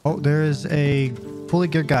 Oh, there is a fully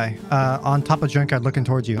geared guy on top of junkyard looking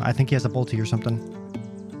towards you. I think he has a bolty or something.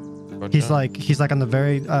 Roger. He's like on the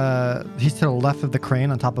very he's to the left of the crane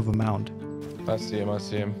on top of a mound. I see him. I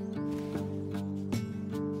see him.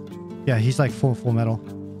 Yeah, he's like full metal.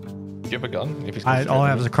 Do you have a gun? If he's All I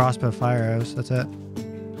have is a crossbow, fire arrows. That's it.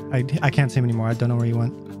 I can't see him anymore. I don't know where he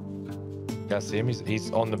went. Yeah, I see him.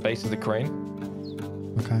 He's on the base of the crane.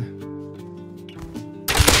 Okay.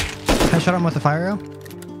 I shot him with a fire arrow.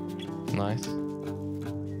 Nice.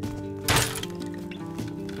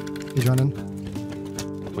 He's running.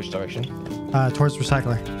 Which direction? Towards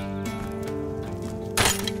recycler.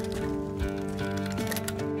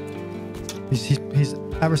 He's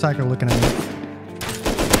at recycler looking at me.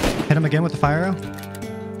 Hit him again with the fire arrow.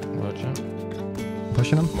 Roger.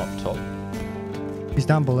 Pushing him. I'm up top. He's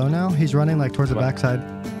down below now. He's running like towards the Right.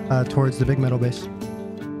 backside, towards the big metal base.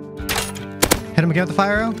 Hit him again with the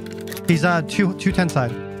fire arrow. He's 210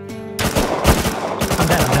 side. I'm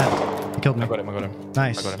dead. He killed me. I got him.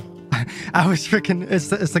 Nice. I got him. I was freaking. It's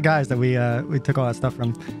the guys that we took all that stuff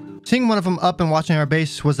from. Seeing one of them up and watching our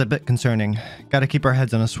base was a bit concerning. Got to keep our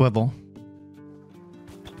heads on a swivel.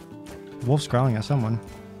 Wolf's growling at someone.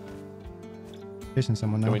 Chasing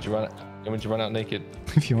someone now. You want me to run out naked?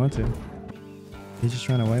 If you want to. He just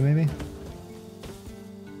ran away, maybe?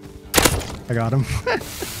 I got him.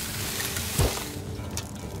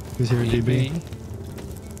 Who's here, DB?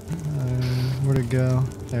 Where'd it go?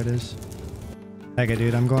 There it is. Okay,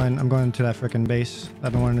 dude, I'm going to that freaking base.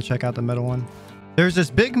 I've been wanting to check out the metal one. There's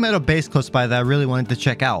this big metal base close by that I really wanted to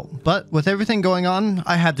check out, but with everything going on,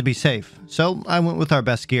 I had to be safe, so I went with our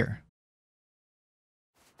best gear.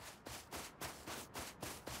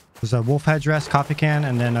 There's a wolf headdress, coffee can,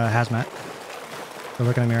 and then a hazmat. They're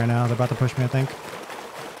looking at me right now. They're about to push me, I think.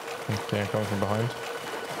 Okay, I'm coming from behind.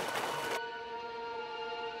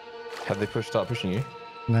 Have they start pushing you?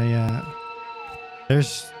 Not yet.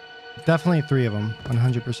 There's definitely 3 of them,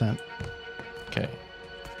 100%. Okay.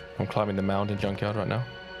 I'm climbing the mound in junkyard right now.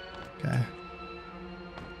 Okay.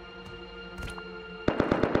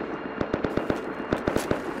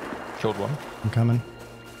 Killed one. I'm coming.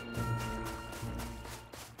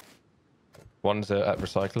 One's at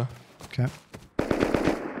recycler. Okay.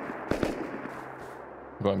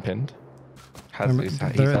 Got him pinned. Remember, He's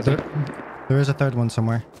there is a 3rd one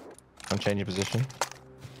somewhere. I'm changing position.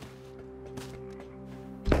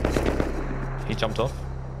 He jumped off.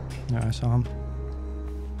 Yeah, I saw him.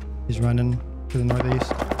 He's running to the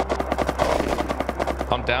northeast.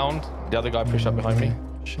 I'm downed. The other guy pushed up behind me.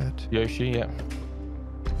 Shit. Yoshi, yeah.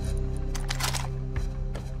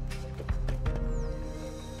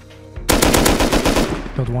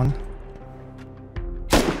 Killed one.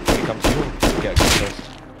 When he comes to you, get first.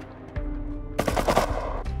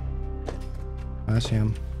 I see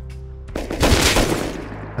him.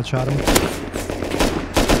 Headshot him.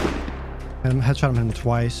 Headshot him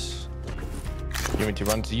twice. You want me to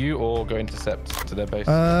run to you or go intercept to their base?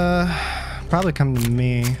 Probably come to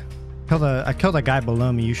me. I killed a guy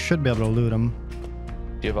below me. You should be able to loot him.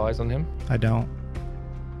 Do you have eyes on him? I don't.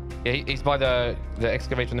 Yeah, he's by the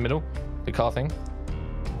excavator in the middle. The car thing.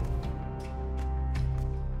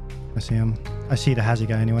 I see him. I see the Hazy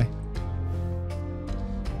guy anyway.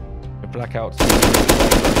 The blackouts.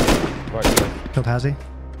 Right there. Killed Hazy.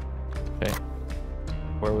 Okay.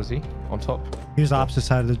 Where was he? On top? He was opposite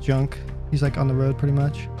side of the junk. He's like on the road pretty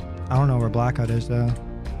much. I don't know where Blackout is though.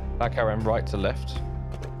 Black arrow right to left.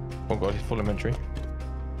 Oh god, he's full inventory.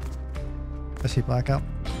 I see Blackout.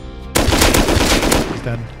 He's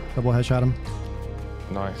dead. Double headshot him.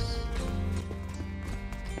 Nice.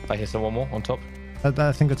 I hear someone more on top.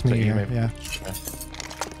 I think that's me you, here. maybe? Yeah. Yeah.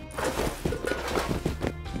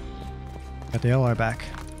 Got the LR back.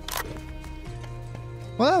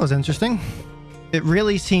 Well, that was interesting. It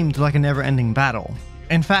really seemed like a never-ending battle.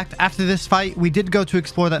 In fact, after this fight, we did go to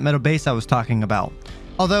explore that metal base I was talking about.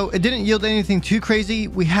 Although it didn't yield anything too crazy,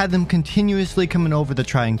 we had them continuously coming over to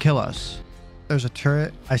try and kill us. There's a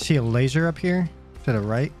turret. I see a laser up here to the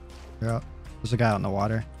right. Yeah, there's a guy out in the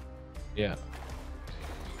water. Yeah.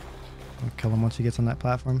 I'll kill him once he gets on that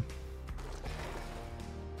platform.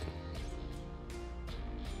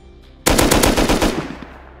 I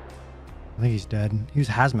think he's dead. He was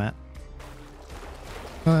hazmat.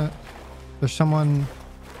 There's someone...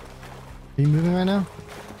 Are you moving right now?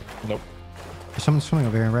 Nope. There's someone swimming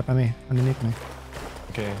over here right by me, underneath me.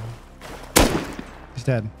 Okay. He's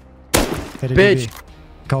dead. Bitch.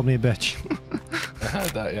 He called me a bitch. I heard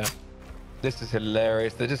that, yeah. This is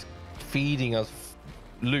hilarious. They're just feeding us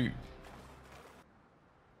loot.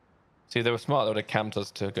 See, they were smart. They would have camped us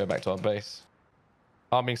to go back to our base.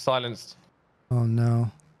 I'm being silenced. Oh no.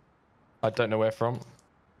 I don't know where from. Did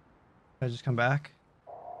I just come back?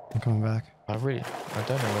 I'm coming back. I don't know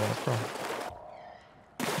where that's from.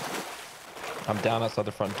 I'm down outside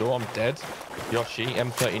the front door. I'm dead. Yoshi,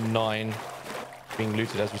 M39, being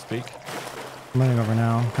looted as we speak. I'm running over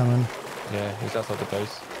now. I'm coming. Yeah, he's outside the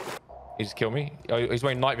base. He just killed me. Oh, he's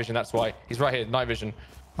wearing night vision. That's why. He's right here. Night vision.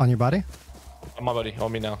 On your body? On my body. On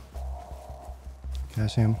me now. Okay, I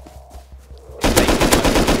see him.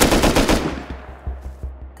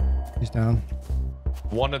 He's down.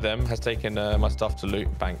 One of them has taken my stuff to loot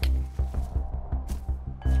bank.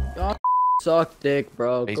 Oh, suck dick,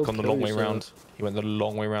 bro. He's Go gone the kill long way yourself. round. He went the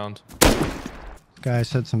long way round. Guy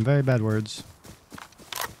said some very bad words.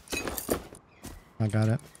 I got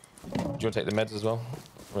it. Do you want to take the meds as well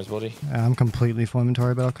from his body? I'm completely full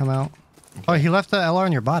inventory, but I'll come out. Okay. Oh, he left the LR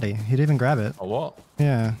in your body. He didn't even grab it. Oh, what?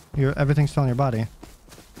 Yeah, everything's still in your body.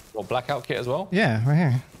 What, blackout kit as well? Yeah, right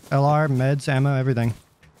here. LR, meds, ammo, everything.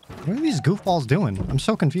 What are these goofballs doing? I'm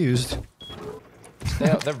so confused.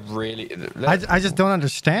 They're really... I just don't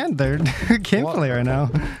understand their gameplay right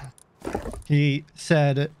now. He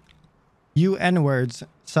said, "You N-words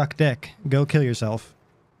suck dick. Go kill yourself."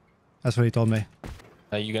 That's what he told me.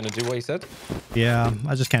 Are you going to do what he said? Yeah,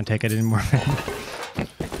 I just can't take it anymore, man.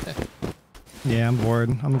 Yeah, I'm bored.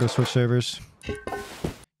 I'm gonna go switch servers.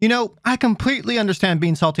 You know, I completely understand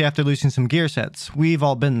being salty after losing some gear sets. We've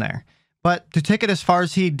all been there. But to take it as far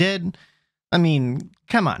as he did, I mean,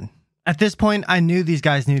 come on. At this point, I knew these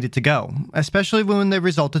guys needed to go, especially when they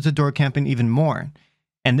resulted to door camping even more.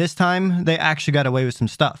 And this time, they actually got away with some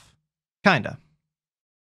stuff. Kinda.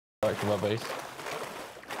 Back from our base.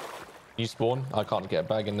 You spawn. I can't get a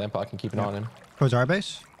bag in there, but I can keep an eye on him. Towards our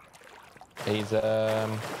base? He's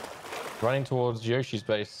running towards Yoshi's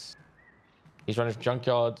base. He's running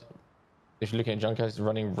junkyard. If you're looking at junkyard, he's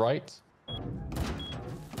running right.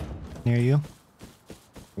 Near you?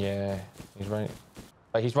 Yeah, he's running.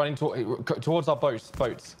 He's running towards our boats.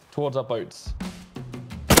 Towards our boats.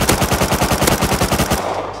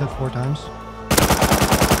 Said 4 times.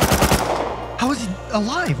 How is he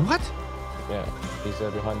alive? What? Yeah, he's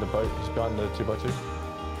behind the boat. He's behind the 2x2.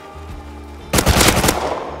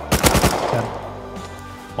 Dead.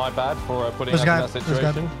 My bad for putting us There's a guy. in that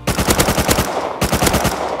situation.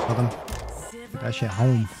 Kill them. Get that shit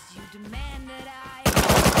home.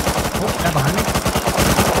 Oh, that behind me.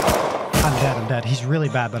 I'm dead. He's really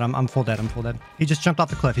bad, but I'm full dead. I'm full dead. He just jumped off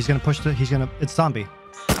the cliff. He's gonna push the. It's zombie.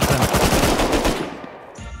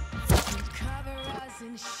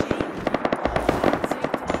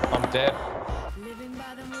 I'm dead.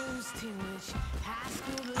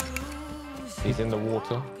 He's in the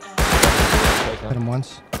water. Hit him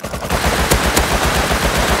once.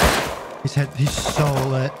 He's so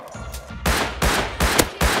lit.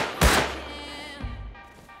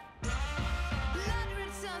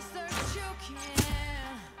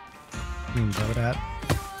 Boat at.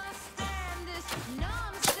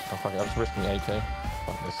 Oh fuck it, I'm just risking AK.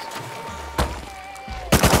 Fuck this.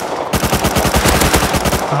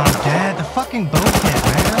 I'm dead. The fucking boat hit,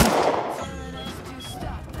 man.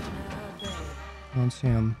 I don't see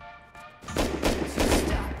him.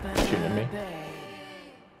 Shooting at me.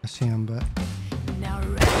 I see him, but...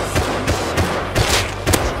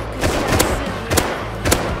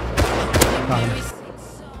 Got him.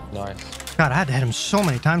 Nice. God, I had to hit him so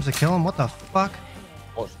many times to kill him. What the fuck?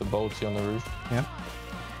 Watch the bolty on the roof. Yep.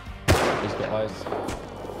 He's got eyes.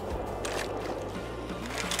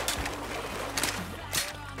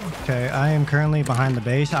 Okay, I am currently behind the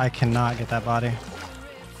base. I cannot get that body.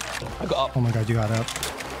 I got up. Oh my god, you got up.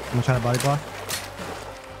 I'm gonna try to body block.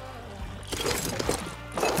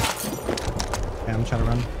 Okay, I'm trying to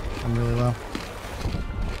run. I'm really low.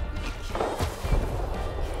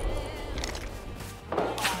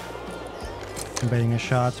 I'm baiting his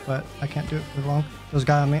shots, but I can't do it for long. There's a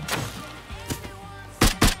guy on me.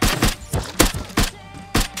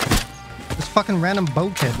 This fucking random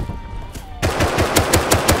boat kid.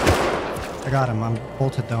 I got him. I'm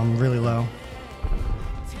bolted though. I'm really low.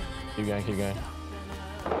 Keep going, keep going.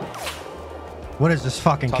 What is this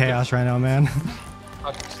fucking chaos right now, man?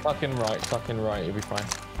 Stuck in right, you'll be fine.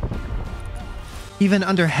 Even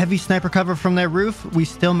under heavy sniper cover from their roof, we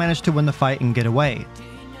still managed to win the fight and get away.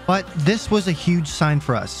 But this was a huge sign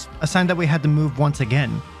for us, a sign that we had to move once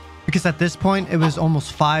again. Because at this point, it was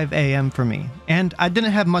almost 5 a.m. for me, and I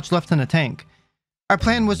didn't have much left in the tank. Our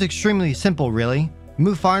plan was extremely simple, really.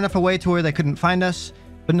 Move far enough away to where they couldn't find us,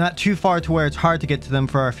 but not too far to where it's hard to get to them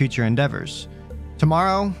for our future endeavors.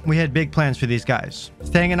 Tomorrow, we had big plans for these guys.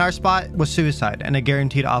 Staying in our spot was suicide and a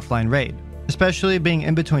guaranteed offline raid, especially being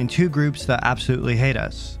in between two groups that absolutely hate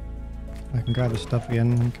us. I can grab the stuff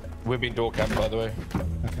again. We're being door camped, by the way.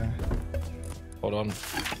 Okay. Hold on.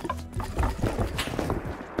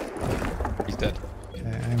 He's dead.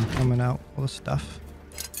 Okay, I'm coming out all the stuff.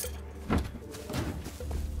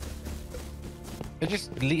 They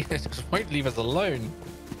just won't leave us alone.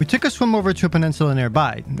 We took a swim over to a peninsula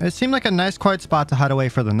nearby. It seemed like a nice quiet spot to hide away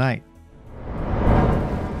for the night.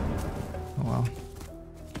 Oh well.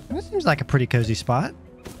 This seems like a pretty cozy spot.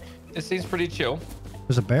 It seems pretty chill.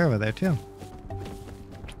 There's a bear over there too.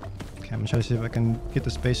 Okay, I'm gonna try to see if I can get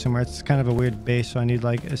the space somewhere. It's kind of a weird base, so I need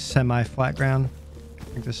like a semi-flat ground. I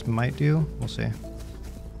think this might do. We'll see.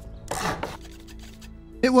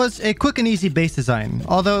 It was a quick and easy base design.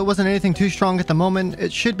 Although it wasn't anything too strong at the moment,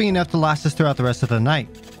 it should be enough to last us throughout the rest of the night.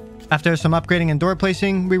 After some upgrading and door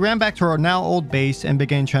placing, we ran back to our now old base and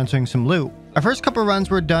began transferring some loot. Our first couple runs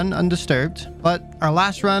were done undisturbed, but our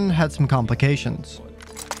last run had some complications.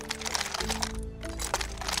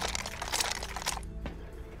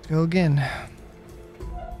 Let's go again.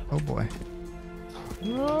 Oh boy.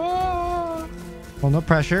 Well, no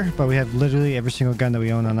pressure, but we have literally every single gun that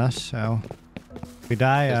we own on us, so if we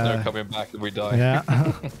die. There's no coming back if we die.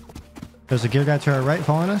 Yeah. There's a gear guy to our right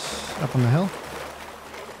following us up on the hill.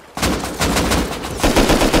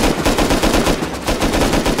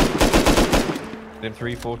 Hit him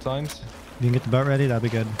 3-4 times. You can get the boat ready, that'd be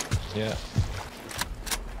good. Yeah.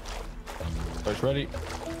 Boat's ready.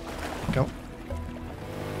 Go.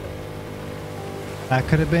 That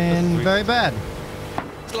could have been very bad.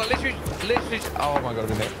 It's like literally. Oh my god, I've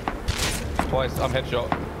been hit. Twice. I'm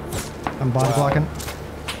headshot. I'm body blocking.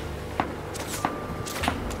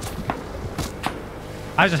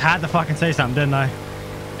 I just had to fucking say something, didn't I?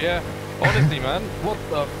 Yeah. Honestly, man. What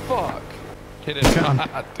the fuck? Hit it.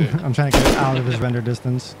 I'm trying to get out of his render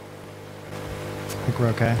distance. I think we're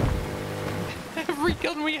okay. Every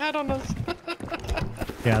gun we had on us.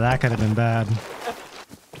 Yeah, that could have been bad.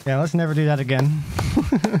 Yeah, let's never do that again.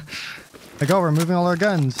 Like, oh, we're moving all our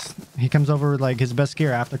guns. He comes over with like his best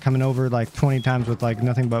gear after coming over like 20 times with like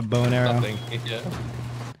nothing but bow and arrow. Nothing. Yeah.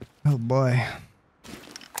 Oh boy.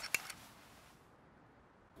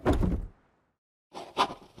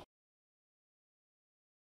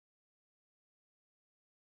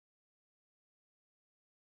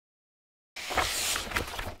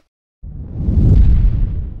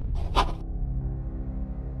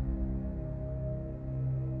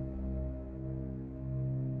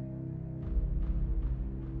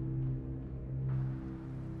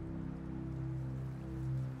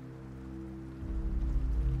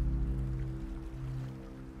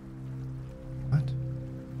 What?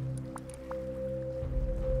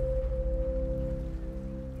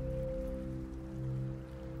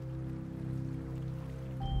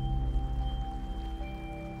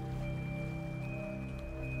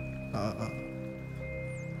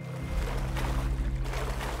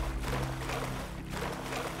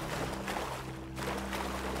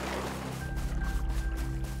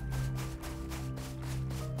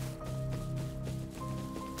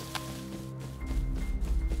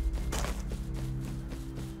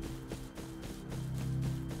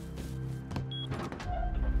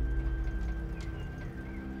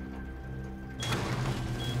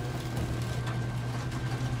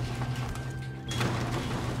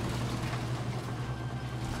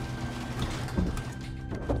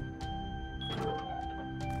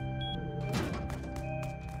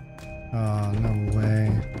 Oh, no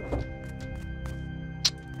way.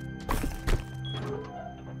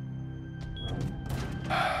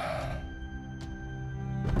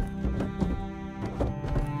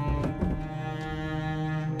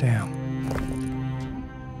 Damn.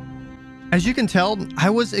 As you can tell, I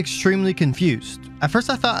was extremely confused. At first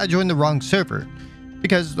I thought I joined the wrong server,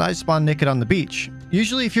 because I spawned naked on the beach.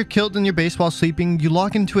 Usually if you're killed in your base while sleeping, you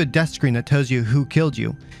log into a death screen that tells you who killed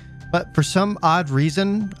you. But for some odd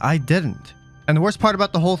reason, I didn't. And the worst part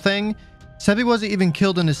about the whole thing, Sebi wasn't even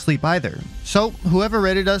killed in his sleep either. So whoever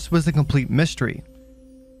raided us was a complete mystery.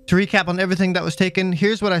 To recap on everything that was taken,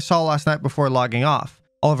 here's what I saw last night before logging off.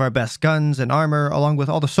 all of our best guns and armor, along with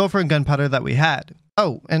all the sulfur and gunpowder that we had.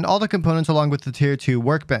 Oh, and all the components along with the tier 2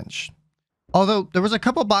 workbench. Although, there was a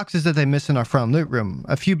couple boxes that they missed in our front loot room,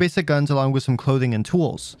 a few basic guns along with some clothing and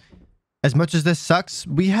tools. As much as this sucks,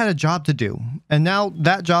 we had a job to do, and now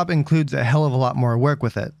that job includes a hell of a lot more work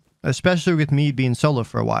with it, especially with me being solo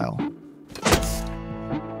for a while.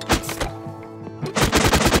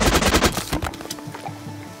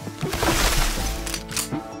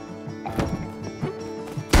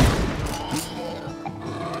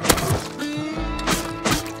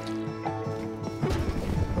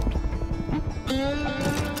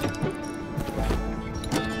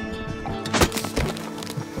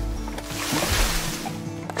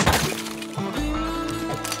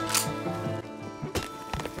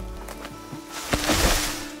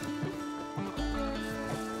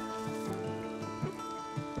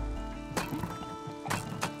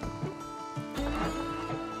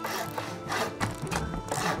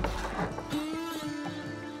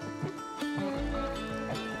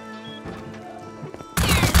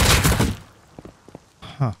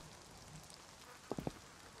 Huh.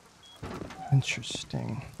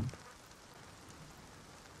 Interesting.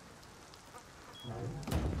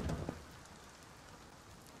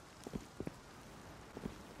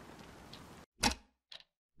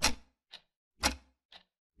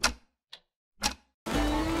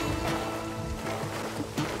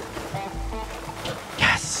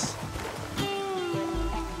 Yes!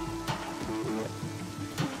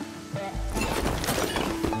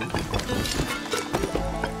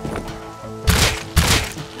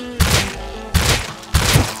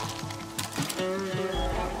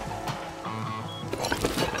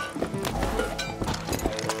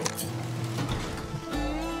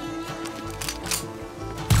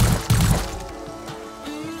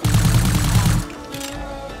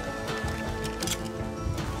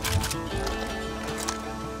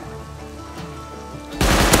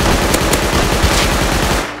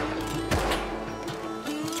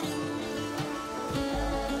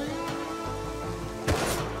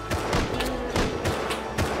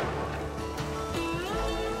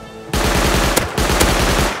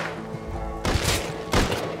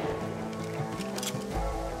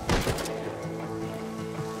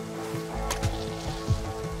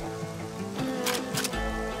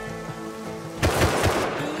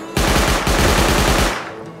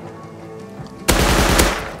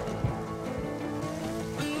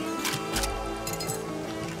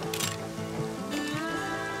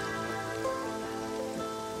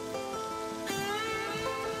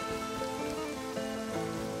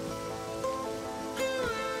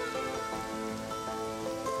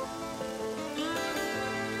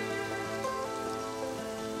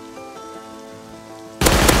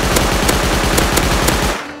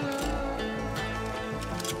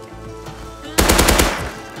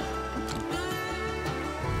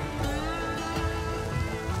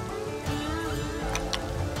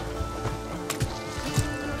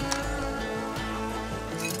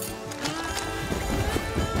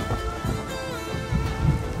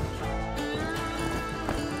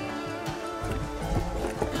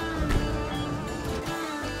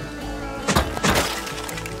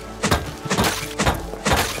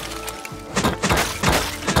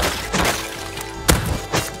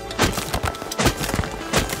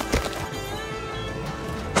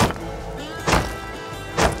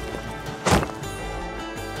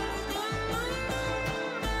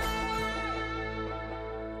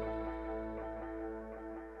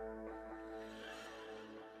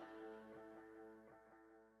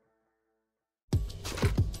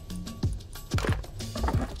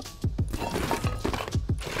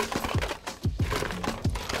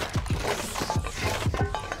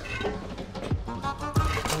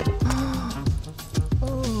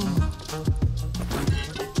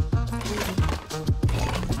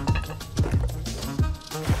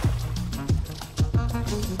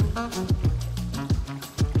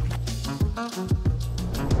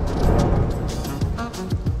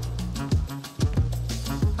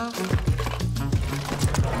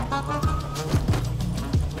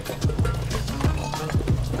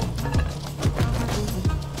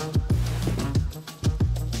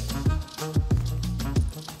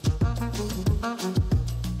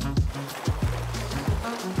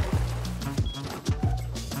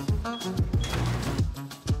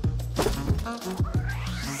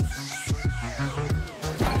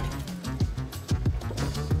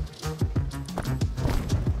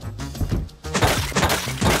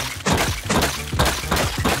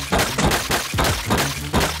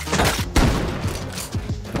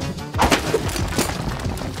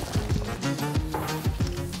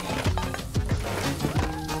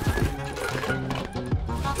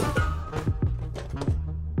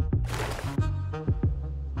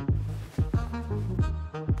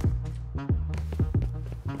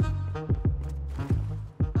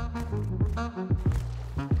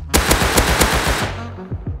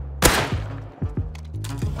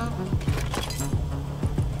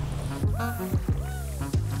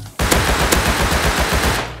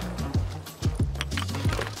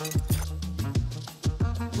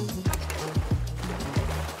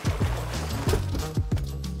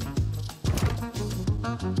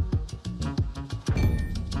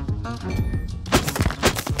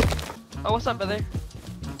 Oh, what's up, brother?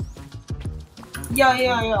 Yo,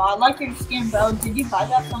 I like your skin, bro. Did you buy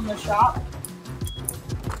that from the shop?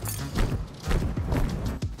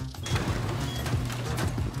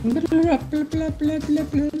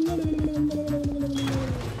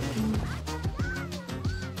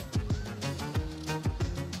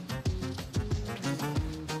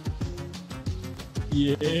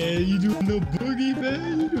 Yeah, you doing the boogie,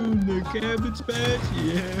 man? You doing the cabbage patch?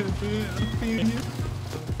 Yeah, man, I'm feeling you.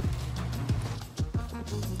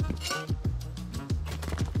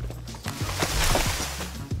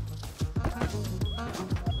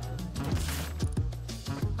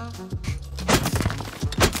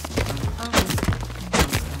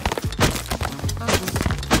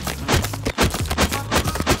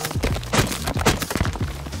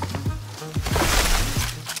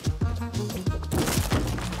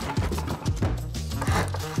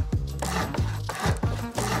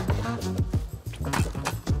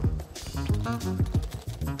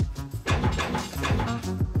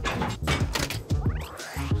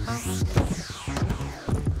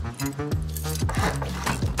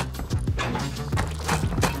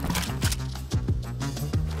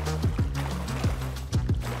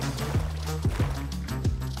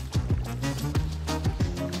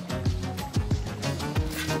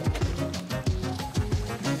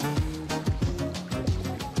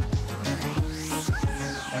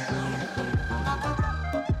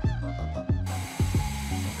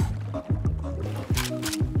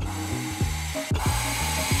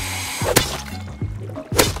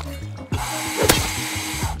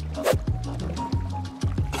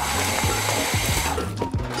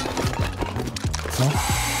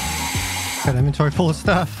 Got inventory full of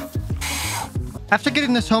stuff. After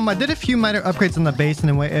getting this home, I did a few minor upgrades on the base and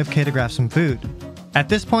then went AFK to grab some food. At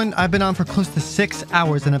this point, I've been on for close to 6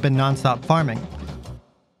 hours and have been non-stop farming.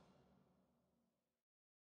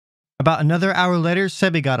 About another hour later,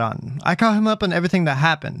 Sebi got on. I caught him up on everything that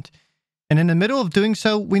happened. And in the middle of doing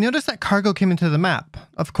so, we noticed that cargo came into the map.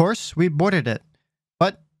 Of course, we boarded it.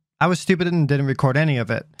 But I was stupid and didn't record any of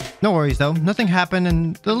it. No worries though, nothing happened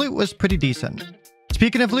and the loot was pretty decent.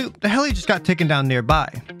 Speaking of loot, the heli just got taken down nearby.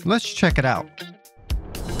 Let's check it out.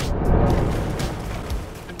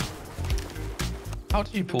 How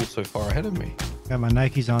did you pull so far ahead of me? Got my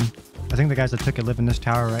Nikes on. I think the guys that took it live in this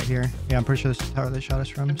tower right here. Yeah, I'm pretty sure this is the tower they shot us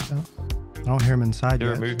from, so. I don't hear them inside Do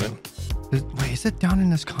yet. a movement. Wait, is it down in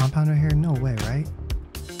this compound right here? No way, right?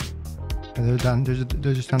 Yeah, they're down.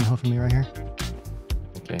 They're just down the hill from me right here.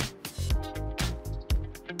 Okay.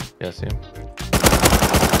 Yeah, I see him.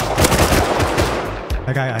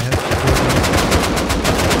 That guy I hit.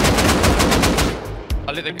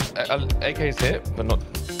 I lit the AK's hit, but not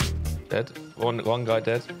dead. One guy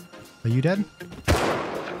dead. Are you dead? No.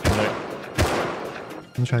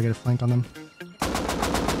 I'm gonna try to get a flank on them.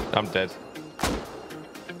 I'm dead.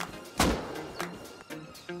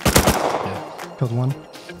 Yeah. Killed one.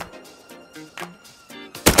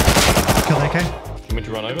 Killed AK. You want me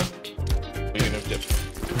to run over? Or are you gonna dip?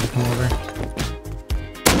 Come over.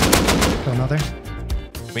 Kill another.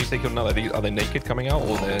 When you say kill another, are they naked coming out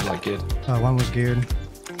or they're like geared? One was geared.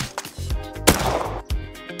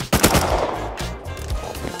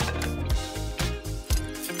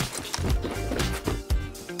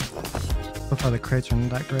 So far the crates aren't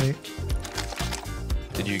that great.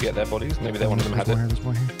 Did you get their bodies? Maybe one of them had it. There's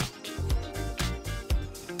more here.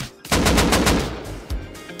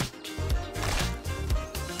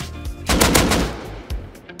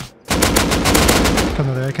 Got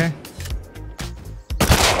another AK.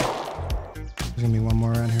 There's gonna be one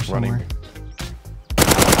more around here somewhere. Running.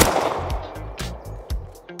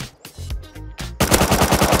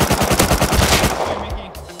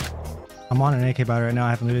 I'm on an AK body right now. I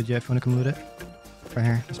haven't looted yet. If you want to come loot it. Right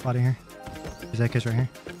here. This body here. There's AKs right here.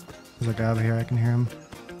 There's a guy over here. I can hear him.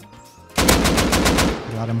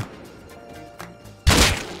 Got him.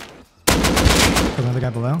 Got another guy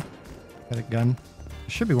below. Got a gun. There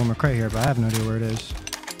should be one more crate here, but I have no idea where it is.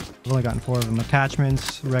 I've only gotten 4 of them.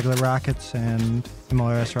 Attachments, regular rockets, and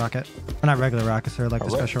MLRS rocket. Or not regular rockets, they're like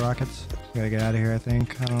the special rockets. Gotta get out of here, I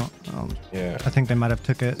think. I don't Yeah. I think they might have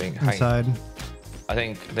took it inside. I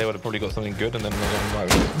think they would have probably got something good and then they're going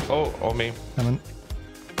right. Oh, on me. Coming.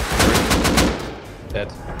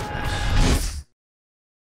 Dead.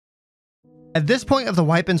 At this point of the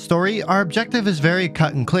wipe-in story, our objective is very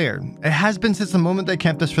cut and clear. It has been since the moment they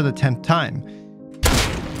camped us for the 10th time.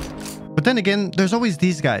 But then again, there's always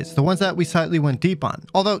these guys, the ones that we slightly went deep on.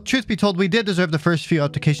 Although, truth be told, we did deserve the first few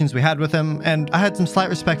altercations we had with them, and I had some slight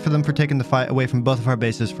respect for them for taking the fight away from both of our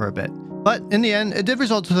bases for a bit. But in the end, it did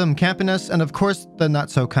result to them camping us, and of course, the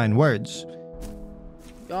not so kind words.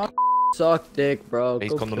 Y'all Suck dick, bro.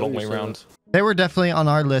 He's Go gone the kill long way yourself. round. They were definitely on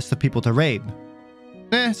our list of people to raid.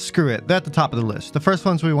 Screw it. They're at the top of the list. The first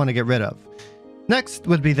ones we want to get rid of. Next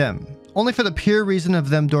would be them. Only for the pure reason of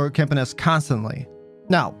them door camping us constantly.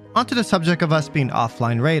 Now, onto the subject of us being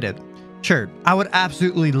offline raided. Sure, I would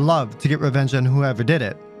absolutely love to get revenge on whoever did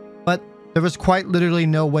it. But there was quite literally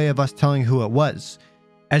no way of us telling who it was.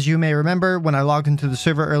 As you may remember, when I logged into the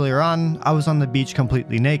server earlier on, I was on the beach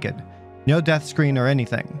completely naked. No death screen or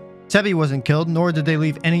anything. Sebi wasn't killed, nor did they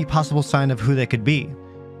leave any possible sign of who they could be.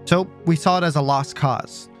 So we saw it as a lost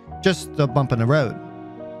cause. Just a bump in the road.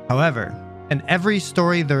 However, in every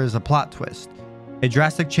story there is a plot twist. A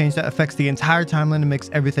drastic change that affects the entire timeline and makes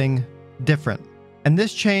everything different. And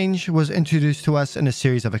this change was introduced to us in a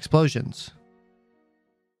series of explosions.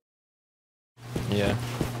 Yeah.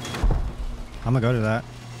 I'm gonna go to that.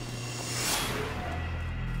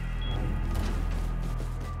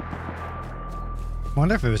 I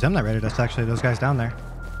wonder if it was them that raided us, actually, those guys down there.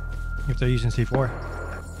 If they're using C4.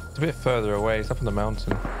 It's a bit further away. It's up on the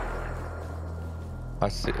mountain. I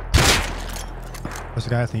see it. There's a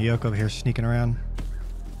guy with the yoke over here sneaking around.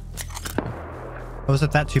 Oh, was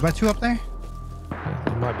it that 2x2 up there?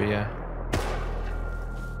 It might be, yeah.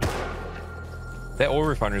 Their oil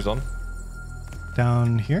refinery's on.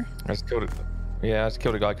 Down here? I just killed it. Yeah, I just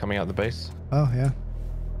killed a guy coming out of the base. Oh, yeah.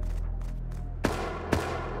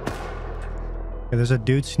 Okay, there's a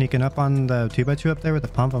dude sneaking up on the 2x2 up there with the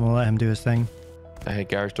pump. I'm gonna let him do his thing. Hey,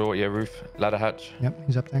 garage door. Yeah, roof. Ladder hatch. Yep,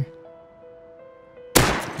 he's up there.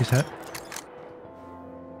 He's hit.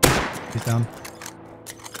 He's down.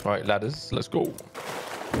 Right, ladders. Let's go.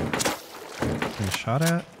 Getting shot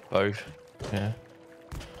at. Both. Yeah.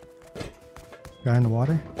 Guy in the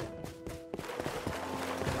water.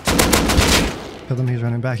 Killed him. He's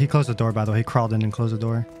running back. He closed the door, by the way. He crawled in and closed the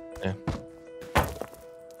door. Yeah.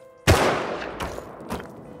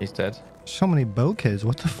 He's dead. So many bow kids.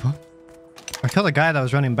 What the fuck? I killed a guy that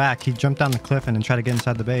was running back. He jumped down the cliff and then tried to get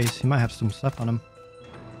inside the base. He might have some stuff on him.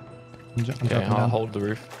 I'm Okay, I'll hold the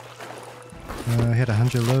roof. He had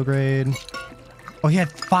 100 low grade. Oh, he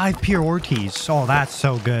had 5 pure Ortiz. Oh, that's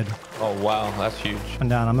so good. Oh, wow. That's huge. I'm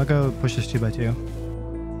down. I'm gonna go push this 2x2.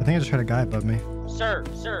 I think I just heard a guy above me. Sir,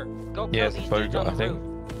 go Yeah, kill it's a these bow dudes guy, on I the think. roof.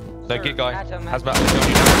 No, Sir, get guy. Hazmat.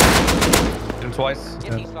 Hazmat. Hit him twice.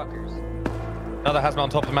 Get these fuckers. Another hazmat on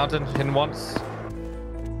top of the mountain. Hit him once.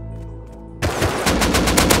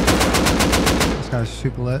 This guy's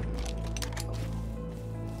super lit.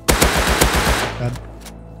 Dead.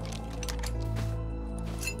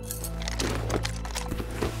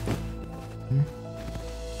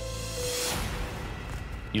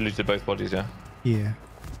 You looted both bodies, yeah? Yeah.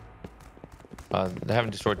 They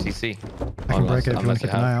haven't destroyed TC. I can break it if you want to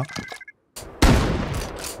keep an eye out.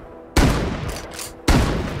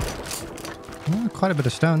 Oh, quite a bit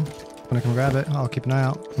of stone. When I can grab it, I'll keep an eye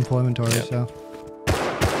out. I'm full inventory, Yep. so.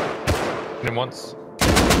 Hit him once.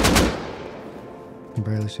 I can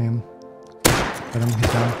barely see him. Hit him,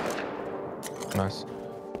 he's down. Nice.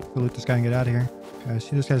 Go loot this guy and get out of here. Okay, I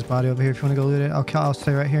see this guy's body over here. If you want to go loot it, I'll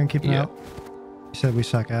stay right here and keep an eye Yeah. out. He said we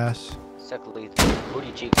suck ass. Suck lethal.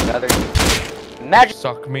 Booty cheeks feather. Magic.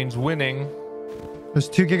 Suck means winning. There's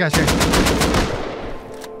 2 good guys here.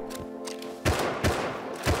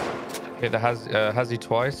 Hit the Hazi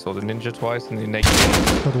twice, or the ninja twice, and the naked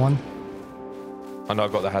once. Killed one. Oh no, I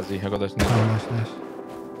got the Hazi. I got those Oh, ninja. nice, nice.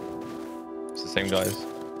 It's the same guys.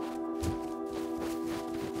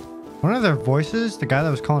 One of their voices, the guy that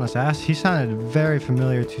was calling us ass, he sounded very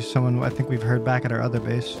familiar to someone I think we've heard back at our other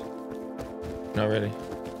base. No, really.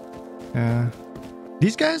 Yeah.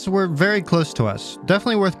 These guys were very close to us.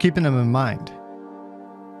 Definitely worth keeping them in mind.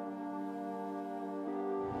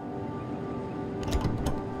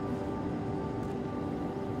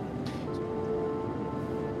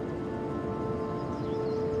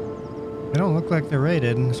 They don't look like they're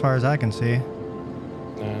raided as far as I can see.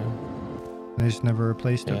 No. They just never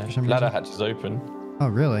replaced it Yeah. for some Ladder reason. hatch is open. Oh,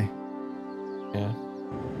 really? Yeah.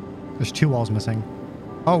 There's 2 walls missing.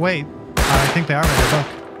 Oh, wait. I think they are raided. Look.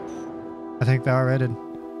 I think they are raided.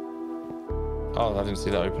 Oh, I didn't see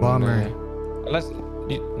that open. Bomber. Unless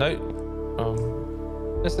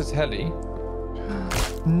this is heli.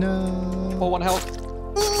 No. Oh, 1 health.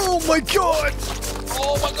 Oh my god!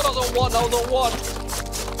 Oh my god, I was on 1. I was on 1.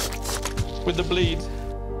 With the bleed.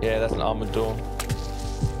 Yeah, that's an armored door.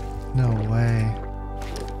 No way.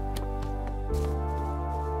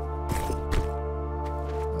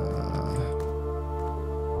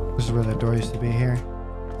 This is where that door used to be here.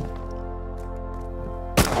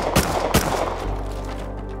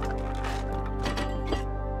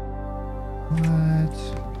 What?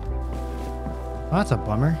 Oh, that's a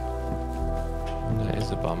bummer. That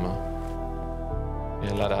is a bummer.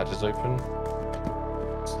 Yeah, ladder hatch is open.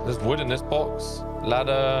 There's wood in this box.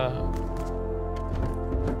 Ladder.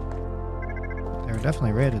 They were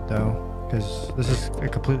definitely raided though, because this is a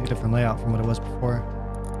completely different layout from what it was before.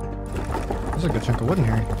 There's a good chunk of wood in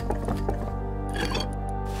here.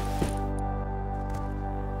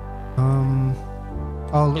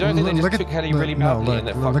 Oh, You don't think they just took Helly really badly and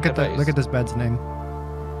it fucked look at their the base? look at this bed's name.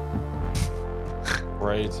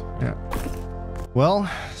 Raid. Yeah.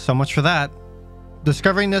 Well, so much for that.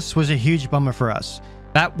 Discovering this was a huge bummer for us.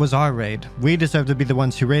 That was our raid. We deserved to be the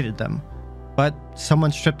ones who raided them. But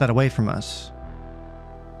someone stripped that away from us.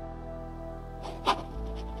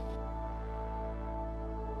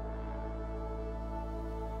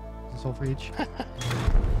 Soul for each.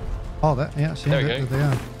 Oh, that, yeah, see, There we there go. they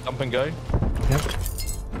are. Dump and go. Yep.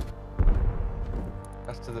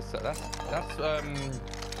 That's to the that's the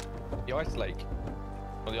ice lake.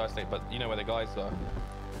 Not the ice lake, but you know where the guys are.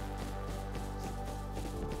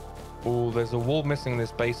 Oh, there's a wall missing in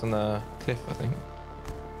this base on the cliff, I think.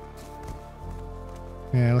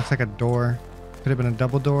 Yeah, it looks like a door. Could have been a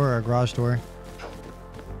double door or a garage door.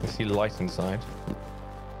 I see light inside.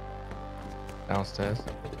 Downstairs.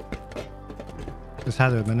 This had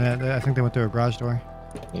to have been it. I think they went through a garage door.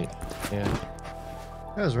 Yeah.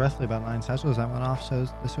 There was roughly about 9 satchels that went off, so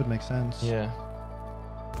this would make sense. Yeah.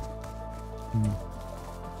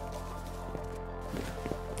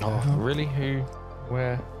 Oh, really? Who?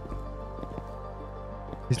 Where?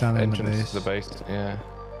 He's down there in the Entrance base. to the base. Yeah.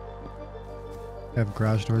 They have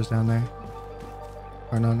garage doors down there.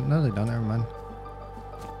 Or no, they don't. Never mind.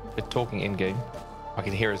 They're talking in game. I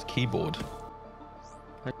can hear his keyboard.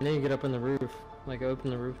 I need to get up on the roof. Like, open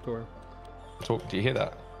the roof door. Talk. Do you hear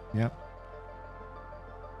that? Yep.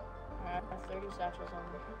 I have 30 satchels on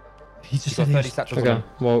me. He just He's got said 30 satchels on Okay, him.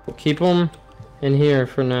 well, keep them in here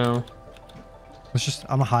for now. Let's just.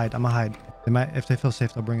 I'm gonna hide. They might, if they feel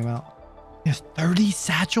safe, they'll bring him out. Yes, 30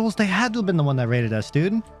 satchels. They had to have been the one that raided us,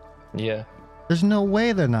 dude. Yeah. There's no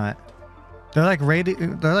way they're not. They're like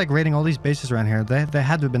raiding. They're like raiding all these bases around here. They had to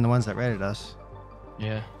have been the ones that raided us.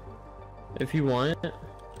 Yeah. If you want,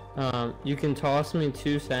 you can toss me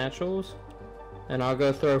 2 satchels, and I'll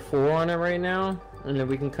go throw 4 on it right now, and then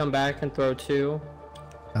we can come back and throw 2,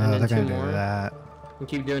 and They're then 2 gonna more. do that. And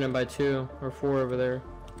keep doing it by 2 or 4 over there.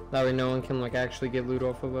 That way no one can like actually get loot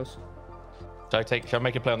off of us. Shall I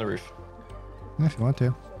make a play on the roof? If you want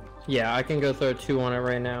to. Yeah, I can go throw 2 on it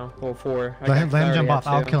right now. Well, 4. Let him jump off.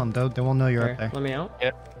 I'll kill him. They won't know you're Okay, up there. let me out.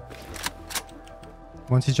 Yeah.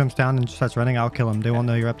 Once he jumps down and starts running, I'll kill him. They won't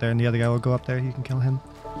know you're up there, and the other guy will go up there. You can kill him.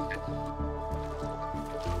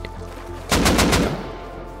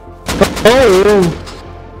 Oh!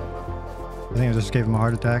 I think I just gave him a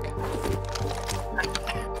heart attack.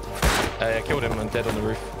 I killed him and dead on the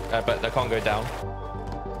roof, but I can't go down.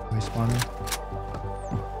 Respawning.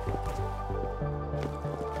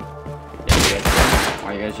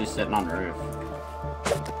 Why are you guys just sitting on the roof?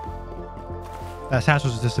 That satchel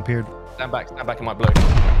just disappeared. Stand back in my blow.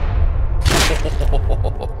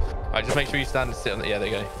 Alright, just make sure you stand and sit on the. Yeah, there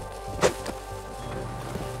you go.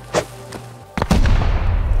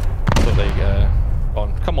 So there you go.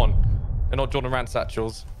 On, come on. They're not Jordan Rand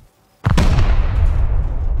satchels.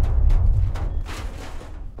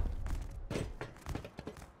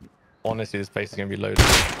 Honestly, this base is gonna be loaded.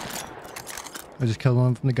 I just killed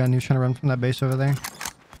one from the gun. He was trying to run from that base over there.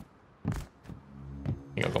 I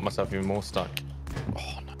think I got myself even more stuck.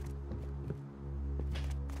 Oh no.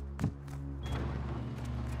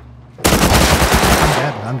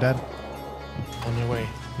 I'm dead. On your way.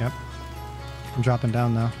 Yep. I'm dropping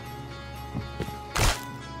down now.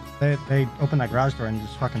 They opened that garage door and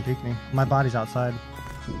just fucking peeked me. My body's outside.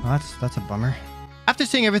 Oh, that's a bummer. After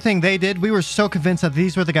seeing everything they did, we were so convinced that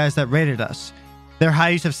these were the guys that raided us. Their high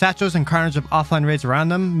use of satchels and carnage of offline raids around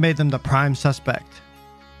them made them the prime suspect.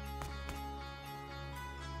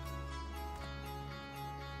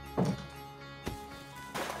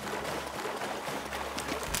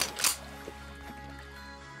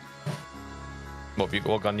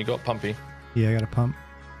 What gun you got? Pumpy. Yeah, I got a pump.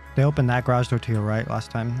 They opened that garage door to your right last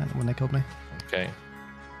time when they killed me. Okay.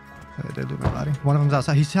 They did my body. One of them's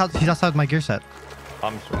outside. He's outside my gear set.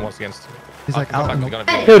 I'm once against. He's like out in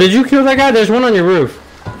the... Yo, did you kill that guy? There's one on your roof.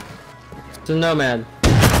 It's a nomad.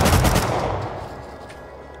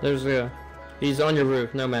 There's a... He's on your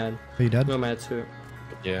roof, nomad. Are you dead? Nomad suit.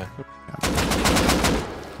 Yeah.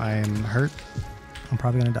 I am hurt. I'm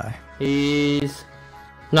probably gonna die. He's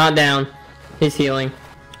not down. He's healing.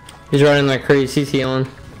 He's running like crazy. He's healing.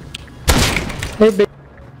 Hey, baby.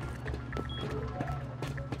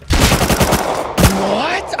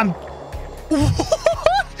 What?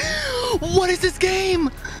 What is this game?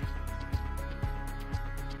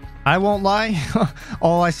 I won't lie,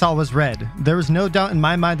 all I saw was red. There was no doubt in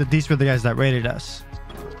my mind that these were the guys that raided us.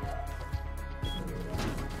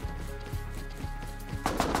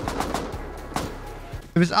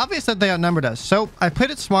 It was obvious that they outnumbered us, so I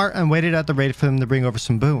played it smart and waited at the raid for them to bring over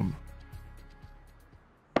some boom.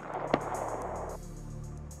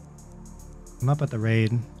 I'm up at the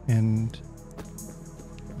raid and...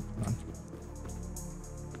 Hold on.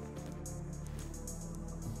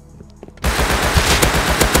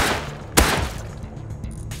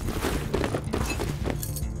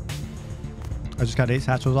 I just got 8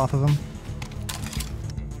 satchels off of him.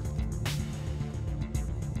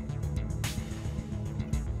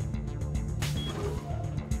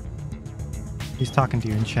 He's talking to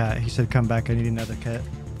you in chat. He said, come back, I need another kit.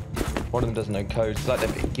 One of them doesn't know codes. It's like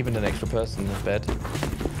they're giving an extra person a bed.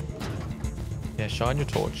 Yeah, shine your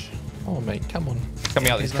torch. Oh, mate, come on. Coming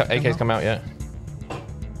out. These AK's come out yet.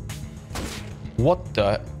 What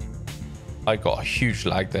the? I got a huge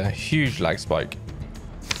lag there. Huge lag spike.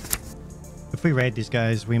 If we raid these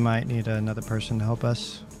guys, we might need another person to help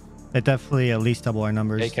us. They definitely at least double our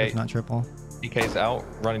numbers, if not triple. AK's out,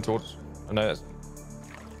 running towards... I know it's...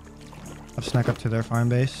 I've snuck up to their farm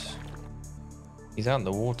base. He's out in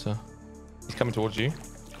the water. He's coming towards you.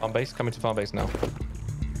 Farm base, coming to farm base now.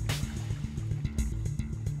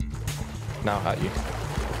 Now at you.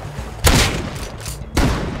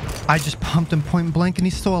 I just pumped him point blank and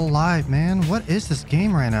he's still alive, man. What is this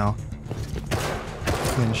game right now?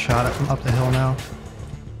 Getting shot at from up the hill now.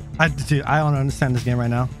 Dude, I don't understand this game right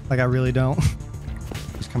now. Like, I really don't.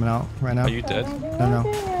 He's coming out right now. Are you dead? No.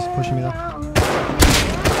 He's pushing me though.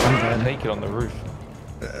 I'm dead. Naked on the roof.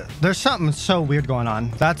 There's something so weird going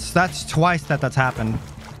on. That's twice that's happened.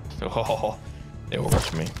 Oh, they will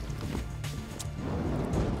rush me.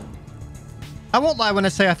 I won't lie when I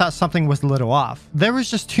say I thought something was a little off. There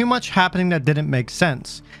was just too much happening that didn't make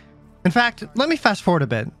sense. In fact, let me fast forward a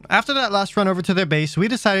bit. After that last run over to their base, we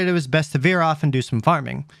decided it was best to veer off and do some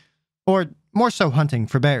farming. Or more so hunting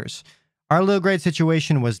for bears. Our low grade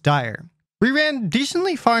situation was dire. We ran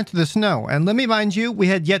decently far into the snow, and let me mind you, we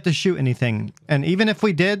had yet to shoot anything. And even if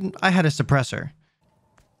we did, I had a suppressor.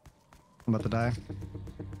 I'm about to die.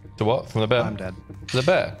 To what? From the bear? I'm dead. The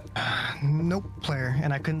bear? Nope, player.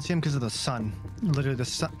 And I couldn't see him because of the sun. Literally, the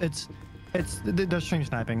sun. They're stream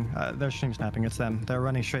sniping. They're stream sniping. It's them. They're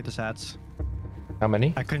running straight to sats. How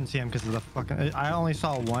many? I couldn't see him because of the fucking... I only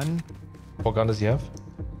saw one. What gun does he have?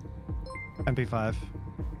 MP5.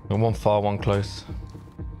 And one far, one close.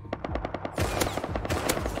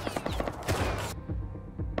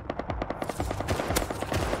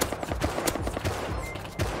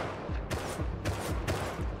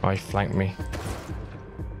 Oh, he flanked me.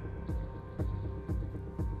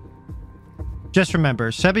 Just remember,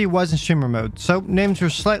 Sebi was in streamer mode, so names were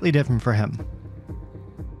slightly different for him.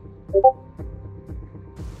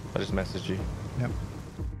 I just messaged you. Yep.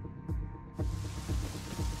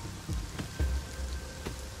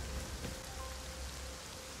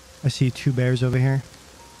 I see 2 bears over here.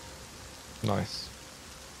 Nice.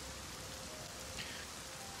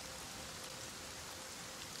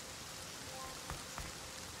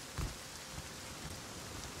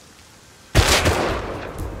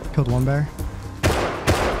 Killed 1 bear.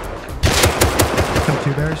 Killed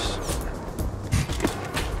 2 bears.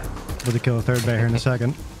 About to kill a 3rd bear here in a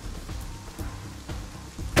second.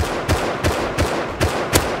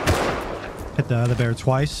 Hit the other bear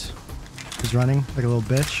twice. He's running like a little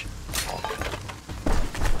bitch.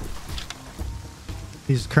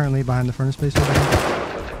 He's currently behind the furnace base over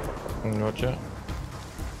here. Roger.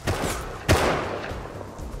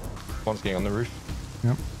 One's getting on the roof.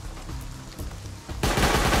 Yep.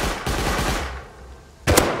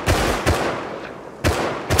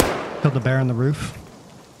 Killed the bear on the roof.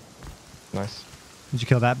 Nice. Did you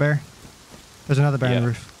kill that bear? There's another bear on the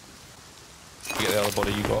roof. You get the other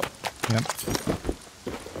body you got. Yep.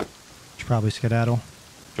 Should probably skedaddle.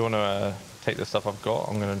 Do you want to take the stuff I've got?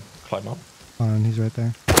 I'm going to climb up. Hold on, he's right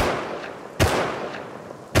there.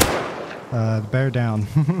 The bear down.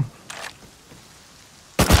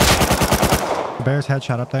 The bear's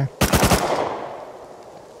headshot up there.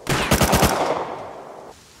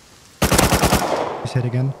 He's hit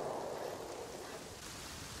again.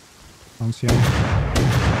 I don't see him.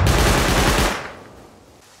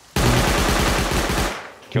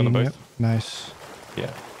 Kill them both. Yep. Nice.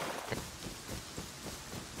 Yeah.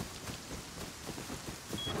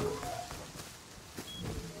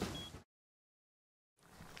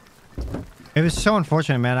 It was so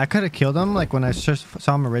unfortunate, man. I could have killed him like when I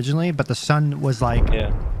saw him originally, but the sun was like...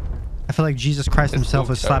 Yeah. I feel like Jesus Christ himself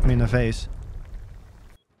was slapping me in the face.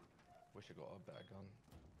 Wish I got a better gun.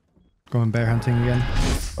 Going bear hunting again.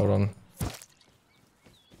 Hold on.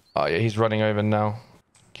 Oh yeah, he's running over now.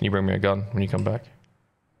 Can you bring me a gun when you come back?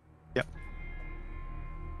 Yep.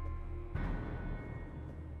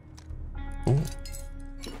 Ooh.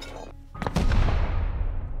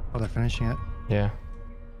 Oh, they're finishing it. Yeah.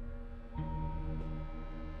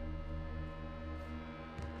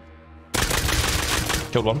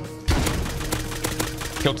 Killed one.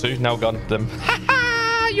 Killed two. Now gun them.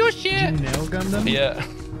 Haha, you shit. Did you nail gun them? Yeah.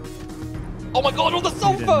 Oh my god, on the You did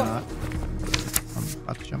sulfur! not. I'm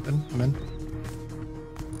about to jump in. I'm in.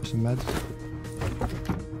 There's some meds.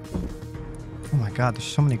 Oh my god, there's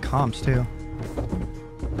so many comps too.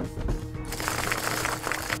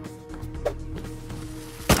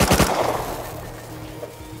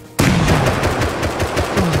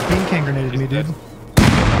 Oh, bean can grenaded me, dude.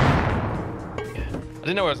 I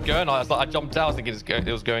didn't know where it was going. I jumped out. I was thinking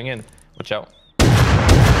it was going in. Watch out.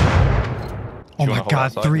 Oh my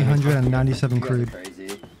god, 397 You guys are crude.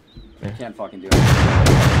 crazy. Yeah. You can't fucking do it.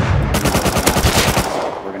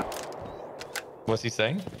 We're gonna. What's he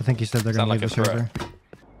saying? I think he said they're gonna Sound leave like the a server.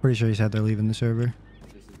 Pretty sure he said they're leaving the server.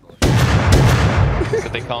 This is bullshit.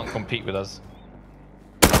 But they can't compete with us.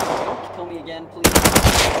 Kill me again, please.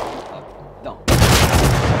 Don't.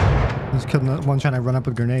 Let's kill the one trying to run up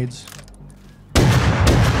with grenades.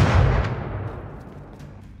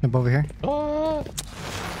 Jump over here. Oh.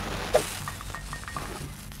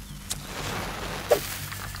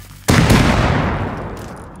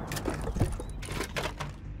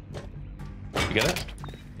 You get it?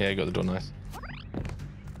 Yeah, you got the door. Nice.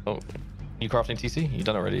 Oh, you crafting TC? You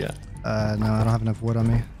done already yet? No, I don't have enough wood on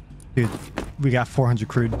me. Dude, we got 400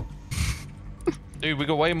 crude. Dude, we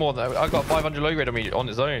got way more than I got 500 low grade on me on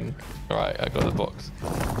its own. All right, I got the box.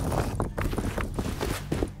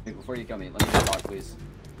 Hey, before you kill me, let me talk, please.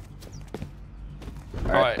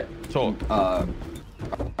 All right, talk.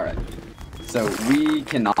 Alright. So we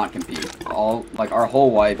cannot compete. Our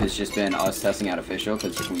whole wipe has just been us testing out official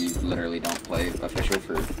because we literally don't play official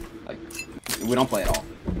for we don't play at all.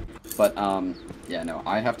 But yeah, no,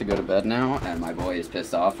 I have to go to bed now and my boy is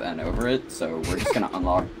pissed off and over it, so we're just gonna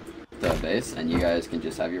unlock the base and you guys can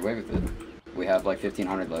just have your way with it. We have like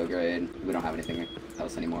 1500 low grade. We don't have anything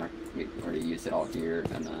else anymore. We already used it all here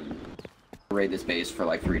and then raid this base for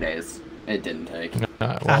like 3 days. It didn't take.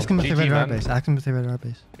 Well, Ask them if they GG, raided our man. base. Ask them if they raided our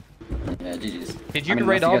base. Yeah, GG's. Did you I mean,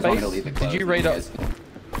 raid unless our you guys want me to base? leave it Did closed, you raid our? guys-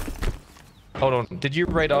 Hold on. Did you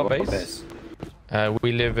raid our What base?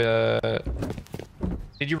 We live.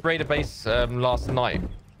 Did you raid a base last night?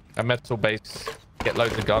 A metal base. Get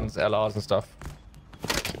loads of guns, LRs and stuff.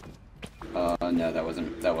 No, that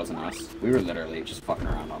wasn't us. We were literally just fucking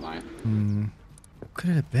around all night. What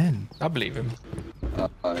could it have been? I believe him.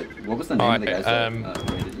 What was the name of the guys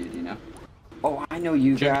that raided you? Do you know? Oh, I know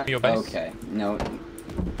you Jim, got. your base? Okay, no.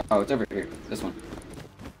 Oh, it's over here. This one.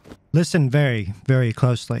 Listen very, very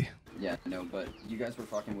closely. Yeah, no, but you guys were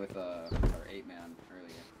fucking with our 8-man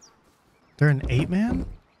earlier. They're an 8-man?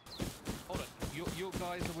 Hold on. Your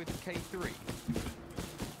guys are with K3.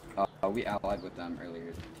 We allied with them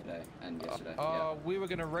earlier today and yesterday. Yeah. We were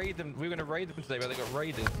gonna raid them. We were gonna raid them today, but they got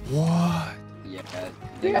raided. What? Yeah,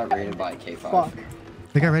 they got raided by K5. Fuck.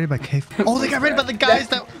 They got raided by K5. Oh, they got raided by the guys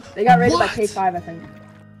that... They got raided What? by K5, I think.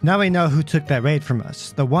 Now we know who took that raid from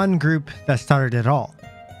us. The one group that started it all.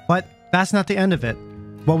 But that's not the end of it.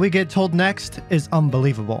 What we get told next is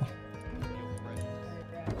unbelievable.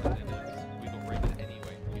 We got raided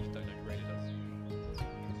anyway. We just don't know who raided us.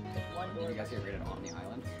 Did you guys get raided on the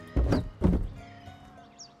island?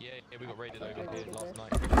 Yeah, we got raided over here last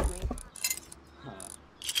night.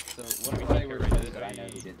 So what if I were raided, but I know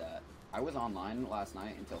who did that. I was online last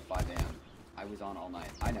night until 5 a.m. I was on all night.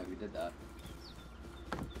 I know who did that.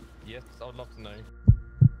 Yes, I would love to know.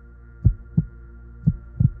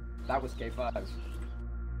 That was K5.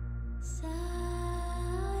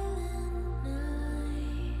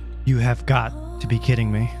 You have got to be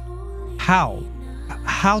kidding me. How?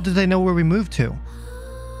 How did they know where we moved to?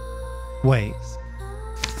 Wait.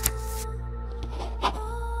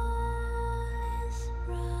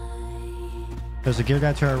 There's a gear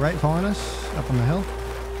guy to our right following us up on the hill.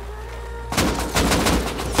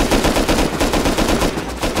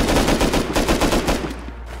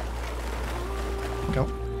 Go.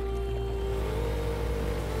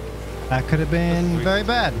 That could have been very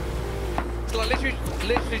bad. It's like literally.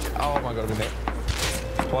 Oh my god, I'm hit.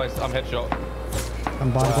 Twice. I'm headshot.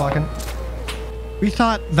 I'm body blocking. We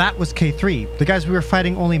thought that was K3, the guys we were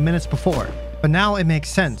fighting only minutes before. But now it makes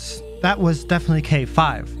sense. That was definitely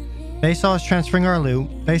K5. They saw us transferring our loot,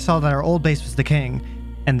 they saw that our old base was decaying,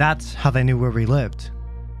 and that's how they knew where we lived.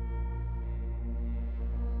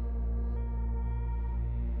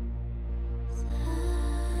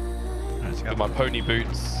 Let's go. With my pony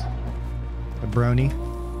boots. The brony.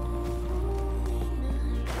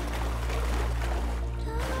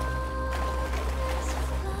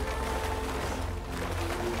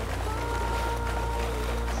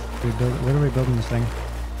 Where are we building this thing?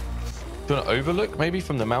 Do you want to overlook maybe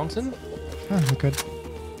from the mountain? Oh, we could.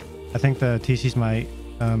 I think the TCs might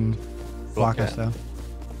block us though.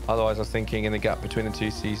 Otherwise, I was thinking in the gap between the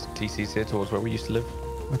TCs here towards where we used to live.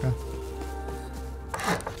 Okay.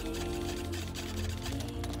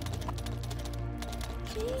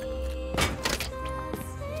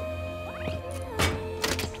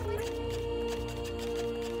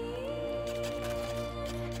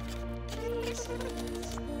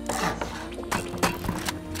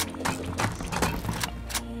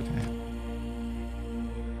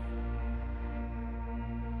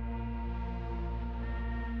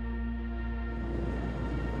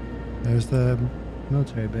 There's the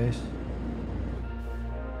military base.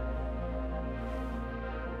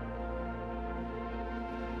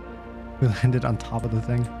 We landed on top of the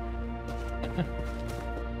thing.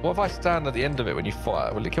 What if I stand at the end of it when you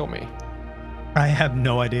fire? Will it kill me? I have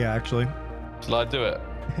no idea, actually. Shall I do it?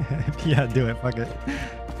 Yeah, do it. Fuck it.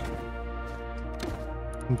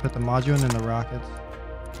 And put the module in the rockets.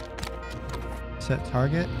 Set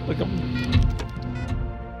target. Look up.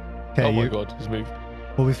 Okay, oh my god, he's moved.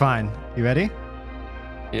 We'll be fine. You ready?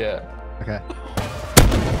 Yeah. Okay.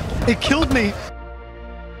 It killed me!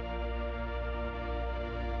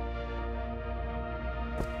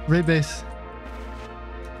 Raid base.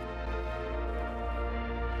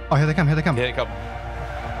 Oh, here they come, here they come. Here they come.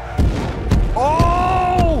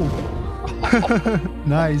 Oh!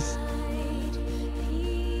 Nice.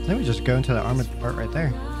 Then we just go into the armored part right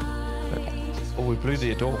there. Oh, we blew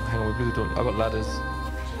the door. Hang on, we blew the door. I've got ladders.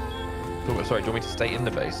 Oh, sorry, do you want me to stay in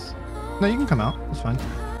the base? No, you can come out. It's fine.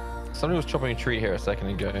 Somebody was chopping a tree here a second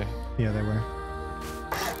ago. Yeah, they were.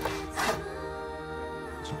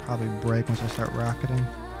 This will probably break once I start rocketing.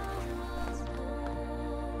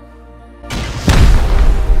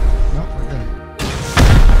 Nope, we're good.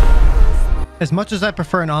 As much as I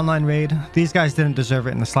prefer an online raid, these guys didn't deserve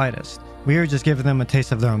it in the slightest. We were just giving them a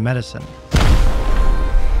taste of their own medicine.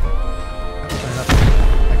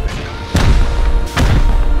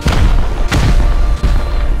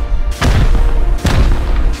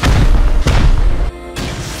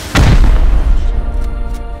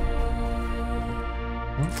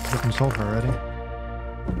 Looking sulfur already.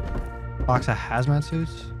 Box of hazmat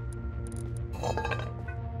suits.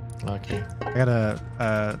 Okay. I got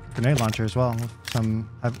a grenade launcher as well with some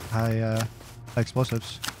high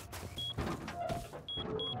explosives.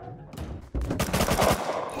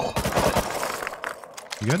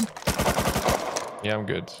 You good? Yeah, I'm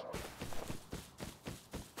good.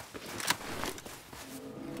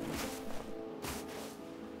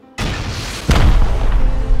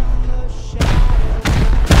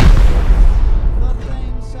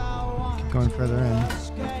 Going further in.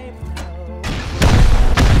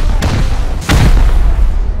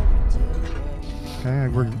 Okay,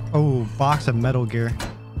 oh, box of metal gear.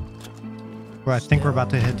 Well, I think we're about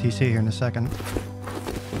to hit TC here in a second.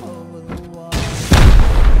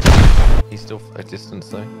 He's still a distance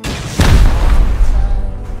though.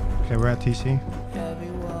 Okay, we're at TC.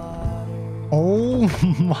 Oh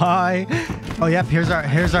my! Oh yep, here's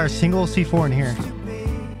our single C4 in here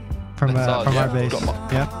from our base.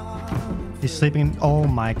 Yep. He's sleeping. Oh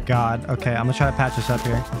my god. Okay, I'm gonna try to patch this up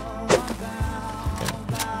here.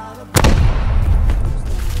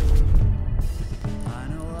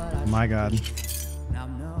 Oh my god.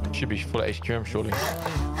 Should be full of HQM surely.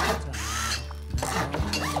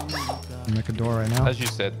 Make a door right now. As you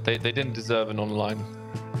said, they didn't deserve an online.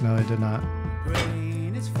 No, they did not.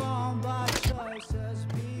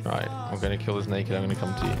 Right, I'm gonna kill this naked. I'm gonna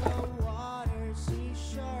come to you.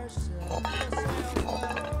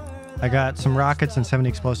 I got some rockets and 70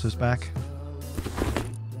 explosives back.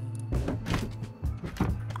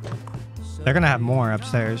 They're gonna have more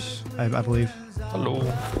upstairs, I believe. Hello.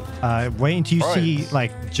 Wait until you see,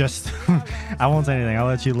 like, just... I won't say anything. I'll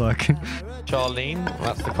let you look. Charlene,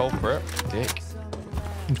 that's the culprit. Dick.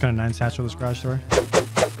 I'm just gonna 9 satchel this garage door.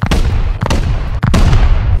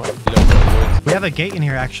 We have a gate in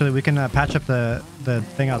here, actually. We can patch up the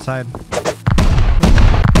thing outside.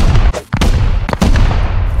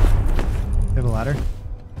 We have a ladder.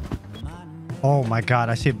 Oh my god,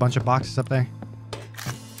 I see a bunch of boxes up there.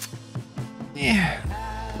 Yeah.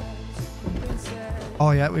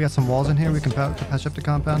 Oh yeah, we got some walls in here. We can patch up the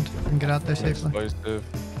compound and get out there safely. Explosive.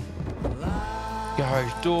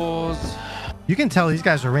 Garage doors. You can tell these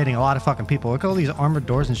guys are raiding a lot of fucking people. Look at all these armored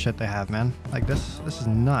doors and shit they have, man. Like this is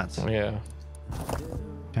nuts. Yeah.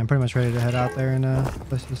 I'm pretty much ready to head out there and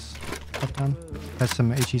place this stuff down. Has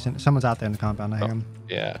some HEs in. Someone's out there in the compound. I hear him.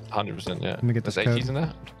 Yeah, 100%. Yeah. Let me get this There's code. HEs in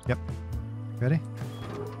there. Yep. Ready?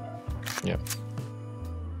 Yep.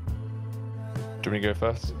 Do you want me to go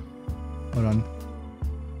first? Hold on.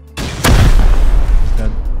 It's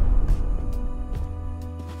dead.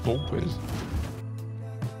 Oh, whiz.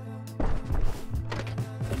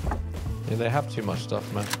 Yeah, they have too much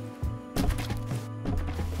stuff, man.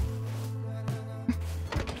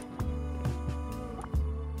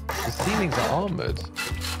 The ceilings are armored.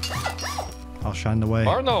 I'll shine the way.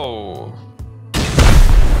 Arno!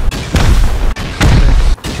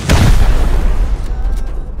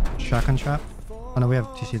 Shotgun trap. Oh no, we have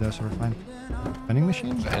TC though, so we're fine. Vending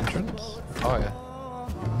machine? The entrance? Oh yeah.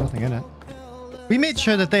 Nothing in it. We made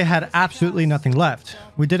sure that they had absolutely nothing left.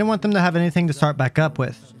 We didn't want them to have anything to start back up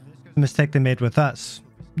with. The mistake they made with us.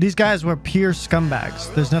 These guys were pure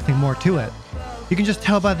scumbags. There's nothing more to it. You can just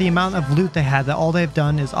tell by the amount of loot they had that all they've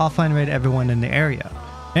done is offline raid everyone in the area.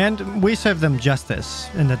 And we served them justice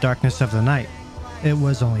in the darkness of the night. It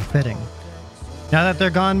was only fitting. Now that they're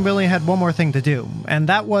gone, we only had one more thing to do, and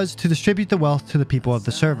that was to distribute the wealth to the people of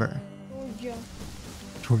the server.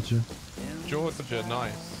 Georgia. Georgia,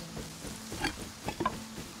 nice.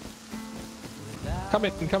 Come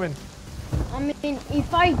in, come in. I mean,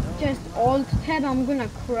 if I just alt tab, I'm gonna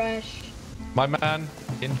crash. My man,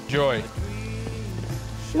 enjoy.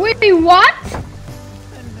 Wait, what?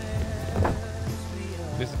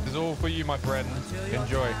 This is all for you, my friend.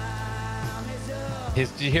 Enjoy. Did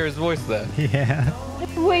you hear his voice there? Yeah.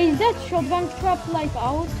 Wait, is that shotgun trap like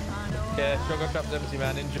out? Yeah, shotgun trap's empty,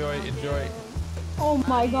 man. Enjoy, enjoy. Oh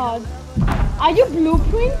my god. Are you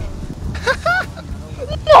blueprint?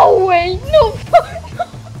 No way, no.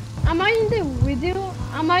 Am I in the video?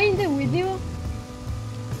 Am I in the video?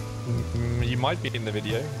 You might be in the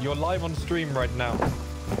video. You're live on stream right now.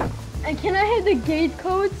 And can I have the gate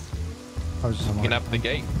codes? You can have the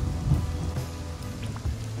gate.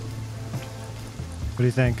 What do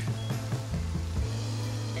you think?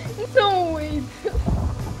 No way.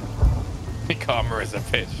 The camera is a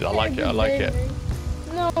bitch. I like it, I like it.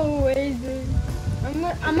 No way, dude.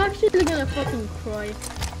 I'm actually gonna fucking cry.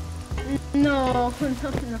 No, no, no,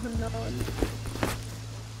 no.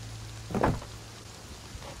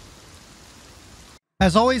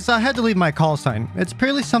 As always, I had to leave my call sign. It's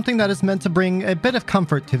purely something that is meant to bring a bit of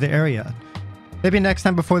comfort to the area. Maybe next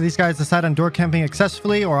time before these guys decide on door camping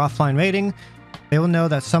excessively or offline raiding, they will know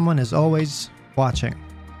that someone is always watching.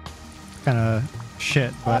 Kinda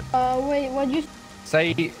shit, but... Wait, what'd you...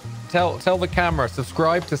 Say, tell the camera,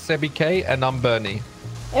 subscribe to SebiK and imBernE.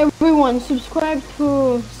 Everyone, subscribe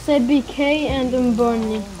to SebiK and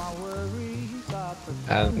imBernE.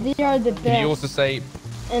 And they are the best. Can you also say...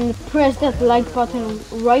 And press that like button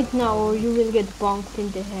right now or you will get bonked in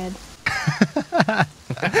the head.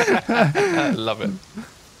 Love it.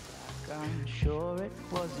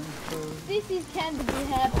 This is can't be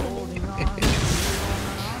happening.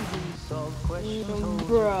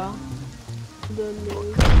 Bruh.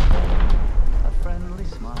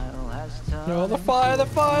 No, the fire, the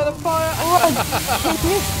fire, the fire!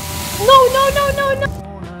 No, no, no, no, no!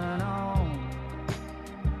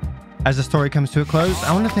 As the story comes to a close,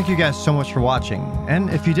 I want to thank you guys so much for watching. And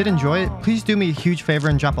if you did enjoy it, please do me a huge favor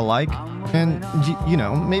and drop a like. And, you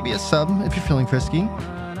know, maybe a sub if you're feeling frisky.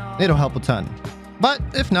 It'll help a ton. But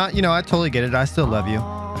if not, you know, I totally get it. I still love you.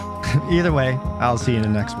 Either way, I'll see you in the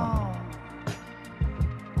next one.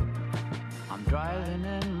 I'm driving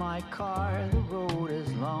in my car, the road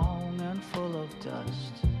is long and full of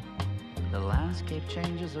dust. The landscape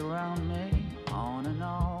changes around me, on and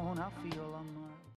on, I feel I'm